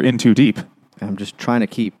the book, you're in too deep. And I'm just trying to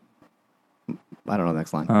keep, I don't know the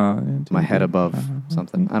next line, Into my head above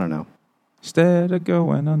something. I don't know. Instead of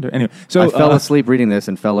going under. Anyway, so I fell asleep reading this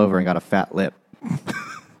and fell over and got a fat lip.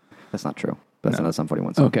 That's not true. That's another Sum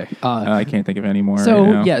 41 song. Okay. I can't think of any more. So, right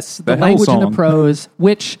now. yes, the That whole language and the song. prose,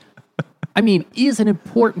 which, I mean, is an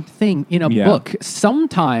important thing in a Yeah. book.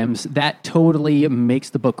 Sometimes that totally makes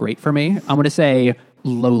the book great for me. I'm going to say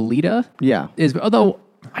Lolita. Yeah. Although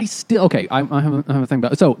I still, okay, I have a thing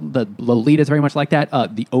about, so the Lolita is very much like that.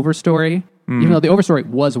 The Overstory, even though the Overstory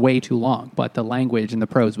was way too long, but the language and the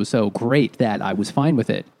prose was so great that I was fine with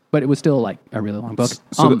it. But it was still like a really long book.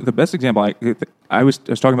 So the best example, I was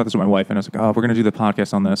talking about this with my wife, and I was like, "Oh, we're going to do the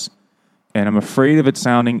podcast on this," and I'm afraid of it's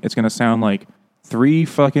going to sound like 3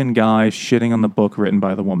 fucking guys shitting on the book written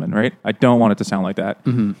by the woman, right? I don't want it to sound like that.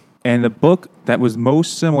 Mm-hmm. And the book that was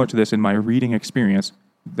most similar to this in my reading experience,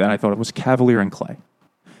 that I thought it was Cavalier and Clay.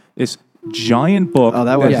 This giant book Oh,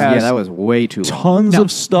 that was way too long. tons Now,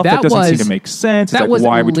 of stuff that doesn't seem to make sense. It's That like, was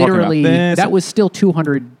why are we talking about literally, this? that was still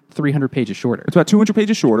 200, 300 pages shorter. It's about 200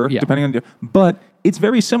 pages shorter, Yeah. depending on but it's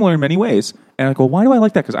very similar in many ways. And I go, why do I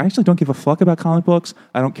like that? Because I actually don't give a fuck about comic books.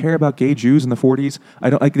 I don't care about gay Jews in the 40s. I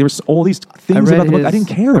don't like. There's all these things about the book I didn't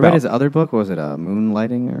care I about. read his other book. Was it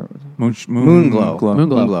Moonlighting or Moonglow.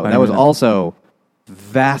 Moonglow. That was read also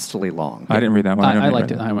vastly long. I didn't read that one. I didn't liked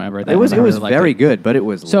read it. that. I read that. It was one. I really liked very it. good, but it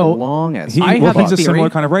was So, long as I have He's a a theory. similar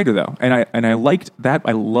kind of writer, though, and I liked that.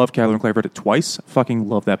 I love Cavalier and Clay. I read it twice. Fucking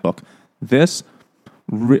love that book. This.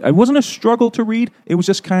 It wasn't a struggle to read. It was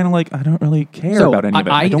just kind of like, I don't really care about any of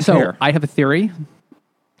it. I don't care. I have a theory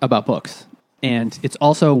about books, and it's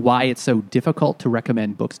also why it's so difficult to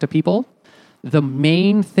recommend books to people. The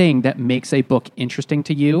main thing that makes a book interesting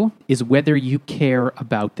to you is whether you care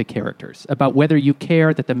about the characters, about whether you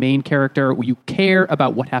care that the main character, you care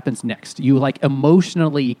about what happens next. You like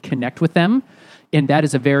emotionally connect with them, and that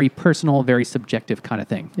is a very personal, very subjective kind of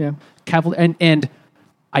thing. Yeah. And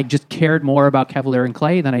I just cared more about Cavalier and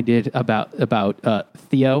Clay than I did about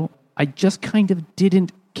Theo. I just kind of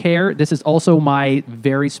didn't care. This is also my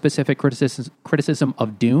very specific criticism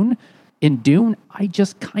of Dune. In Dune, I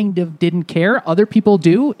just kind of didn't care. Other people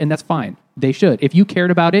do, and that's fine. They should. If you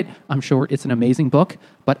cared about it, I'm sure it's an amazing book,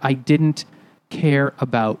 but I didn't care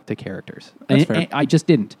about the characters. That's fair. I just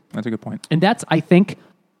didn't. That's a good point. And that's, I think,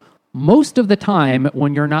 most of the time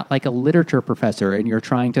when you're not like a literature professor and you're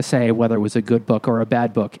trying to say whether it was a good book or a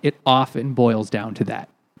bad book, it often boils down to that.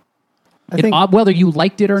 I think Whether you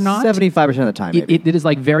liked it or not, 75% of the time. Maybe. it is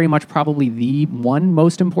like very much probably the one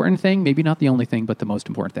most important thing, maybe not the only thing, but the most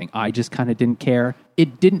important thing. I just kind of didn't care.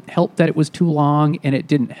 It didn't help that it was too long, and it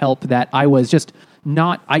didn't help that I just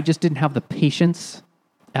didn't have the patience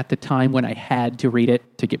at the time when I had to read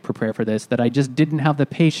it to get prepared for this, that I just didn't have the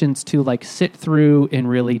patience to like sit through and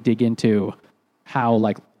really dig into how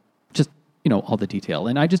like just, all the detail.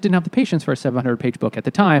 And I just didn't have the patience for a 700-page book at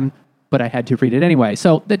the time, but I had to read it anyway.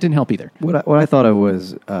 So that didn't help either. What I thought of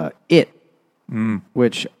was It,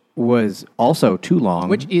 which was also too long.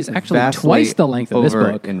 Which is actually vastly twice the length of this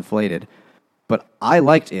book. Inflated. But I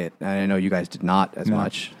liked it. And I know you guys did not as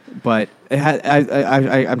much. But it had,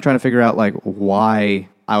 I'm trying to figure out like why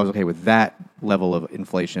I was okay with that level of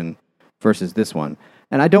inflation versus this one.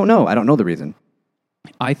 And I don't know. I don't know the reason.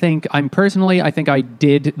 I think I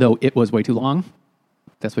did, though it was way too long.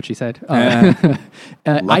 That's what she said.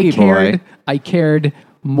 Lucky boy. I cared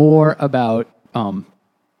more about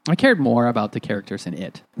the characters in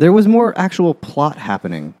it. There was more actual plot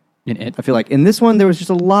happening In it. I feel like in this one there was just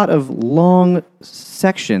a lot of long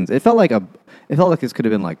sections. It felt like this could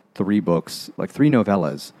have been like 3 books, like 3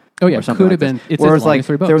 novellas. Oh yeah, or something could have like been. this. It's Whereas as long like as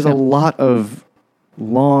 3 books. there was yeah. a lot of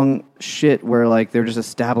long shit where like they're just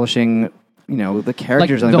establishing, the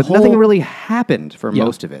characters, Like, but the nothing whole- really happened for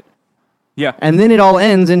most of it. Yeah. And then it all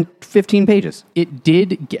ends in 15 pages. It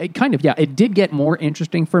did it did get more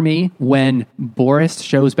interesting for me when Boris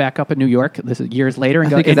shows back up in New York. This is years later,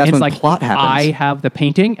 and I think and that's it's when like plot happens. I have the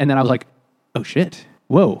painting, and then I was like, oh shit,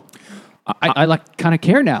 whoa, I like kind of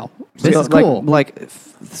care now. This is cool. Like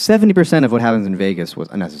 70% of what happens in Vegas was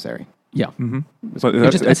unnecessary. Yeah, But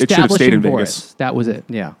it just it should have stayed in establishing Vegas. Boris. That was it.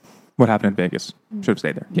 Yeah. What happened in Vegas should have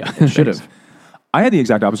stayed there. Yeah, It should have. I had the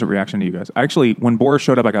exact opposite reaction to you guys. Actually, when Boris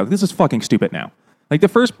showed up, I go, this is fucking stupid now. Like the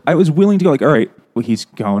first, I was willing to go like, all right, well, he's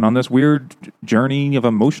going on this weird journey of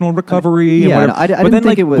emotional recovery. Yeah, and whatever. I didn't but then think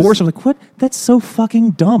like it was- Boris was like, what? That's so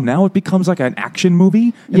fucking dumb. Now it becomes like an action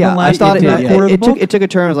movie. In Yeah, the I last thought quarter of the book. it took a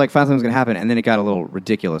turn. I was like, finally something's going to happen. And then it got a little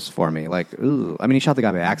ridiculous for me. Like, ooh. I mean, he shot the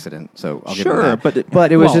guy by accident, so I'll give him Sure, that.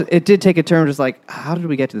 but it was well- it did take a turn just like, how did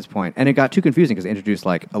we get to this point? And it got too confusing because they introduced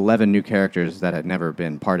like 11 new characters that had never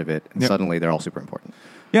been part of it. And Yep. suddenly they're all super important.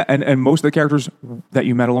 Yeah, and most of the characters that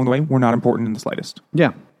you met along the way were not important in the slightest.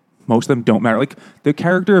 Yeah. Most of them don't matter. Like the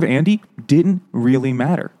character of Andy didn't really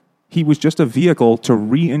matter. He was just a vehicle to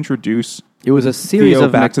reintroduce. It was a series Theo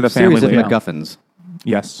of back to the series family of later. MacGuffins.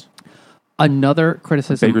 Yes. Another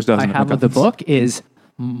criticism Baker's dozen I of have of the MacGuffins. book is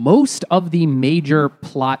most of the major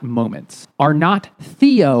plot moments are not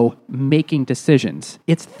Theo making decisions.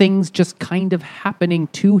 It's things just kind of happening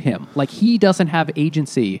to him. Like he doesn't have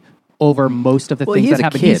agency over most of the Well, things he's that a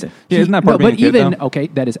happen. kid. Yeah, isn't that part of but being a kid, even though? okay,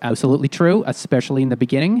 that is absolutely true, especially in the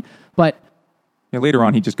beginning. But Yeah, later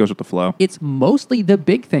on, he just goes with the flow. it's mostly the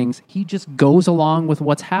big things. He just goes along with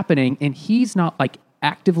what's happening, and he's not like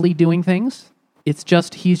actively doing things. It's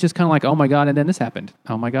just he's just kind of like, oh my god, and then this happened.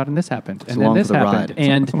 Oh my god, and this happened, and then along this for the happened, ride.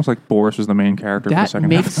 and It's almost like Boris was the main character for the that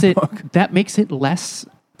second half makes of the it book. that makes it less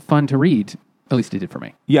fun to read. At least it did for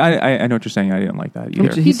me. Yeah, I know what you're saying. I didn't like that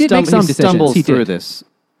either. He did make some he decisions. stumbles He did. through this,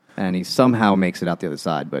 and he somehow makes it out the other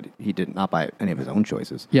side, but he did not by any of his own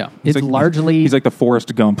choices. Yeah, He's it's like- largely. He's like the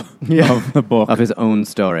Forrest Gump of the book. Of his own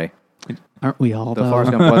story. aren't we all? The though?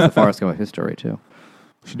 Forrest Gump was the Forrest Gump of his story, too.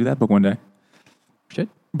 We should do that book one day. Shit.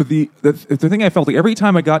 But the thing I felt like every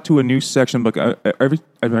time I got to a new section book, I'd be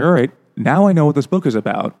like, all right, now I know what this book is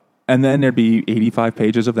about. And then there'd be 85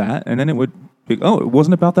 pages of that, and then it would be, oh, it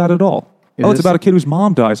wasn't about that at all. Is It's this- about a kid whose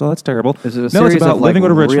mom dies. Oh, that's terrible. Is it a No, series it's about of like living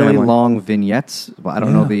with a rich really family. long vignettes? Well, I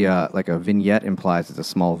don't know Yeah. the like a vignette implies it's a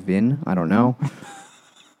small vin. I don't know.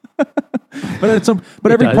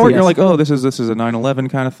 But every does, part you're yes. like, oh, this is a 9/11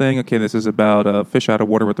 kind of thing. Okay, this is about fish out of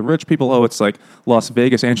water with the rich people. Oh, it's like Las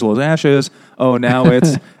Vegas, Angelo's ashes. Oh, now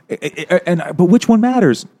it's but which one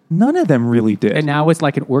matters? None of them really did. And now it's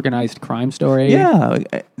like an organized crime story. yeah,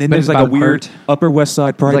 and there's it's like a about weird art. Upper West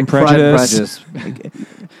Side Pride Like and Pride Prejudice. and Prejudice.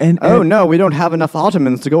 And Oh no, we don't have enough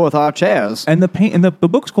ottomans to go with our chairs. And the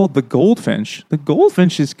book's called The Goldfinch. The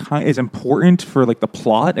Goldfinch is important for like the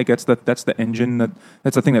plot. It gets that's the engine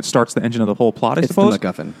that's the thing that starts the engine of the whole plot. I It's the suppose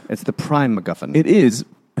MacGuffin. It's the prime MacGuffin. it is,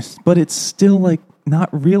 but it's still like not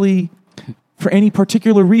really for any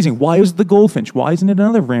particular reason. Why is the Goldfinch? Why isn't it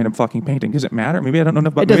another random fucking painting? Does it matter? Maybe I don't know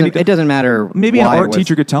enough about. It doesn't matter. Maybe an why art it was-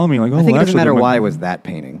 teacher could tell me like, oh, I think it doesn't actually, matter the- why it was that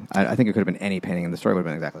painting. I think it could have been any painting, and the story would have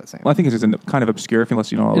been exactly the same. Well, I think it's just kind of obscure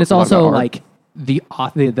unless you know. And it's a lot also about art. like the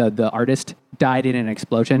artist died in an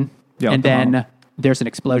explosion, Yeah, and then there's an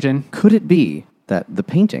explosion. Could it be that the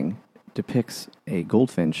painting depicts a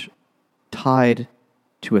goldfinch tied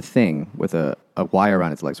to a thing with a wire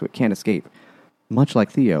around its leg so it can't escape, much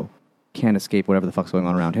like Theo can't escape whatever the fuck's going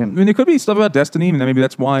on around I him? mean, there could be stuff about destiny, and then maybe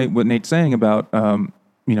that's why what Nate's saying about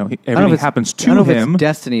everything happens I don't know to if him. it's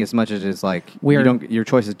destiny as much as it is like your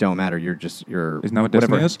choices don't matter. You're Isn't that what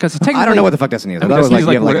destiny is? Because I don't know what the fuck destiny is. I thought it was like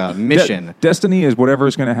you have like a mission. Destiny is whatever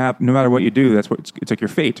is going to happen, no matter what you do. That's what it's like your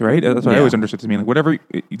fate, right? That's what I Yeah. always understood to mean. Like whatever,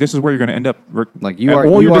 this is where you're going to end up. Like you are,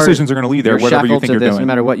 all you your are- decisions are going to lead there. you're Whatever you shackled think to you're this, doing. no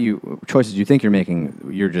matter what choices you think you're making,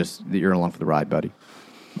 you're along for the ride, buddy.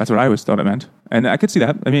 That's what I always thought it meant, and I could see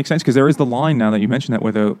that. It makes sense because there is the line now that you mentioned that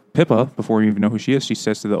where the Pippa, before you even know who she is, she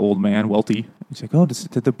says to the old man, Welty, he's like, "Oh,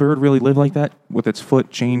 did the bird really live like that with its foot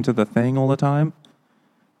chained to the thing all the time?"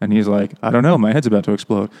 And he's like, "I don't know. My head's about to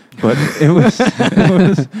explode." But it was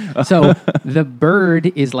So the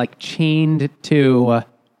bird is like chained to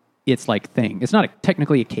its like thing. It's not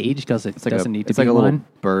technically a cage because it doesn't need to it's be like a one. little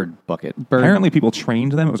bird bucket. Apparently, people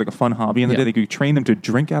trained them. It was like a fun hobby in the Yeah. day. They could train them to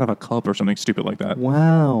drink out of a cup or something stupid like that.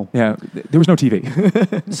 Wow. Yeah, there was no TV.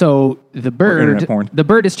 So internet porn. the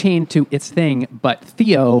bird is chained to its thing, but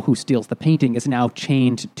Theo, who steals the painting, is now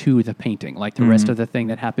chained to the painting. Like the rest of the thing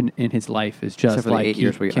that happened in his life is just Except for like the 8 he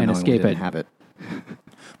years we can't escape didn't it. have it.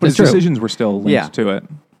 But his true. decisions were still linked Yeah. to it.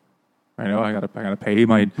 I know I gotta pay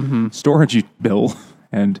my storage bill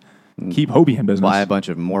and keep Hobie in business. Buy a bunch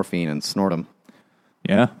of morphine and snort them.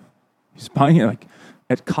 Yeah, he's buying it like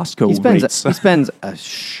at Costco He rates. spends a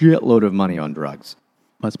shitload of money on drugs.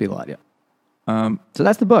 Must be a lot, yeah. So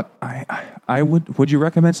that's the book. I would you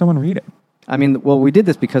recommend someone read it? I mean, well, we did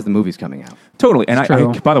this because the movie's coming out. Totally. And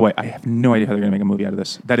true. by the way, I have no idea how they're going to make a movie out of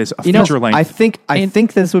this. That is a You know, feature length. I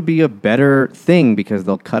think this would be a better thing because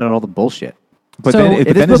they'll cut out all the bullshit. but So, then, If but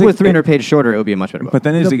this then book is was it- 300 pages shorter, it would be a much better book. The But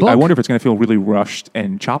then I book- wonder if it's going to feel really rushed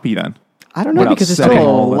and choppy then. I don't know without because it's setting still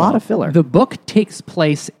a all lot that of filler. The book takes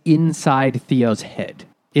place inside Theo's head.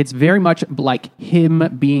 It's very much like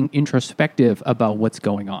him being introspective about what's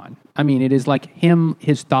going on. I mean, it is like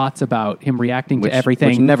his thoughts about him reacting which, to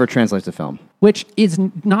everything, which never translates to film. which is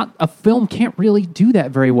not a film can't really do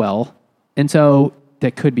that very well. And so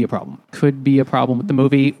that could be a problem. Could be a problem with the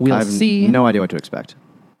movie. We'll I have see. no idea what to expect.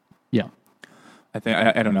 Yeah. I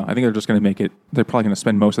don't know. I think they're just going to make it. They're probably going to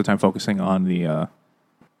spend most of the time focusing on the.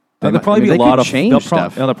 There'll might- probably be they a lot could of change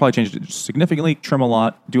stuff. They'll probably change it significantly, trim a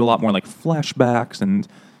lot, do a lot more like flashbacks and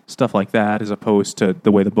stuff like that, as opposed to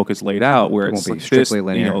the way the book is laid out, where It it's won't be like strictly this,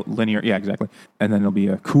 linear. linear. Yeah, exactly. And then there'll be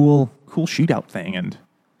a cool shootout thing,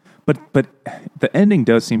 but the ending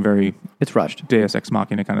does seem very It's rushed. Deus Ex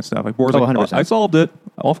Machina kind of stuff. Like Boar's Oh, like, 100%. I solved it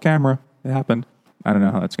off camera. It happened. I don't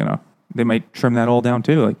know how that's gonna. They might trim that all down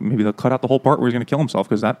too. Like maybe they'll cut out the whole part where he's gonna kill himself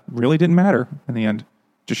because that really didn't matter in the end.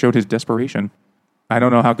 Just showed his desperation. I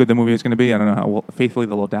don't know how good the movie is going to be. I don't know how faithfully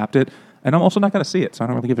they'll adapt it, and I'm also not going to see it, so I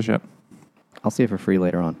don't really give a shit. I'll see it for free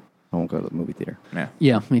later on. I won't go to the movie theater. Yeah.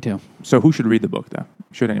 Yeah, me too. So who should read the book though?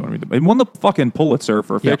 Should anyone read the book? It won the fucking Pulitzer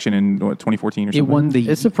for fiction in 2014 or something. It won the.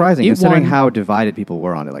 It's surprising it considering won- how divided people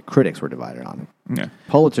were on it. Like critics were divided on it. Yeah.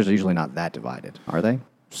 Pulitzers are usually not that divided, are they?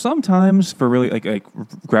 Sometimes for really like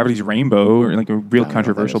Gravity's Rainbow or like a real I don't know what that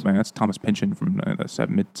controversial is. band. That's Thomas Pynchon from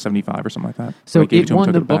mid '75 or something like that. So They gave it to him, won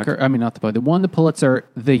took the it back. Booker. I mean, not the Booker. It won the Pulitzer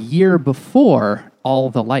the year before All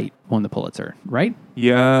the Light won the Pulitzer, right?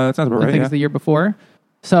 Yeah, that sounds about I right. think Yeah. it's the year before.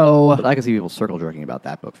 So But I can see people circle jerking about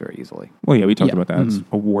that book very easily. Well, yeah, we talked Yeah. about that. It's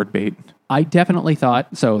award bait. I definitely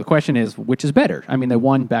thought. So the question is, which is better? I mean, they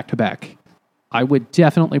won back to back. I would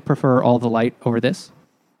definitely prefer All the Light over this.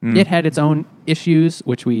 It had its own issues,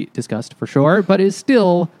 which we discussed for sure, but is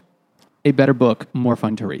still a better book, more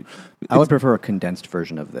fun to read. I would prefer a condensed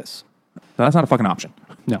version of this. That's not a fucking option.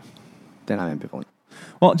 No. Then I'm ambivalent.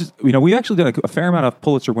 Well, just we actually did a fair amount of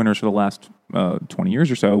Pulitzer winners for the last 20 years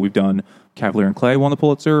or so. We've done Cavalier and Clay won the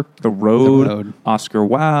Pulitzer, The Road. Oscar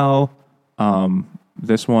Wilde,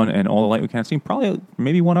 this one, and All the Light We Can't See. Probably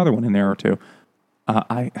maybe one other one in there or two.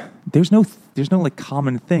 There's no like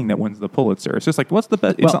common thing that wins the Pulitzer. It's just like what's the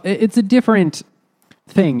best? Well, it's a different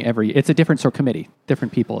thing it's a different sort of committee,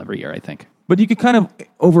 different people every year, I think. But you could kind of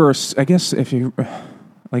I guess if you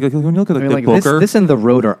like when you look at I mean, the like Booker, this and The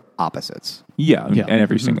Road are opposites. yeah, Yeah. in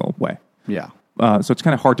every single way. Yeah. So it's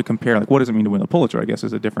kind of hard to compare. Like, what does it mean to win the Pulitzer? I guess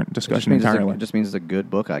is a different discussion entirely. It just means it's a good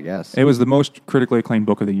book, I guess. It was the most critically acclaimed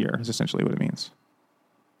book of the year. Is essentially what it means.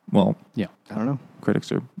 Well, Yeah. I don't know.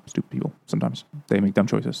 critics are stupid people. Sometimes they make dumb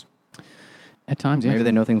choices. At times, yeah. Maybe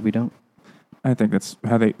they know things we don't. I think that's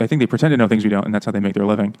how they. I think they pretend to know things we don't, and that's how they make their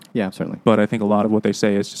living. Yeah, certainly. But I think a lot of what they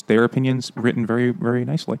say is just their opinions written very, very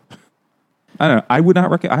nicely. I don't know. I would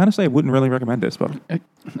not recommend. Honestly, I wouldn't really recommend this book.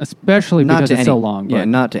 Especially because it's so long. Yeah, but-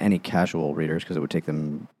 not to any casual readers because it would take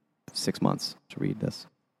them 6 months to read this.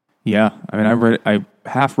 Yeah, I mean, I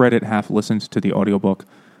half read it, half listened to the audiobook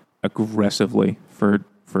aggressively for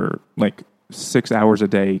like 6 hours a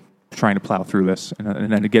day, trying to plow through this,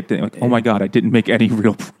 and then to get to like, oh my god, I didn't make any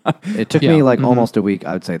real. It took Yeah. me like almost a week.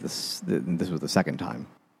 I would say this was the second time,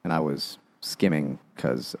 and I was skimming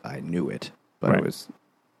because I knew it, but Right.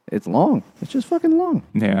 it's long. It's just fucking long.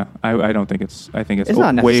 Yeah, I don't think it's. I think it's It's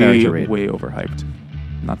not way necessary to read. way overhyped.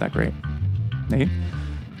 Not that great. Nate?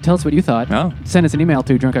 Tell us what you thought. Oh. Send us an email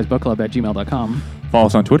to drunkguysbookclub@gmail.com. Follow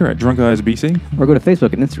us on Twitter at DrunkGuysBC. Or go to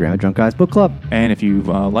Facebook and Instagram at Drunk Guys Book Club. And if you've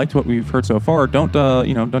liked what we've heard so far, don't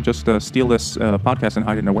just steal this podcast and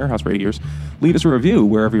hide it in a warehouse for 8 years. Leave us a review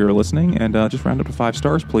wherever you're listening, and just round up to 5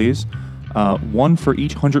 stars, please. One for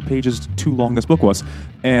each 100 pages too long this book was,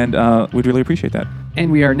 and we'd really appreciate that. And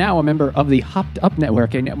we are now a member of the Hopped Up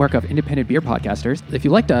Network, a network of independent beer podcasters. If you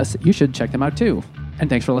liked us, you should check them out too. And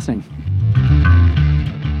thanks for listening.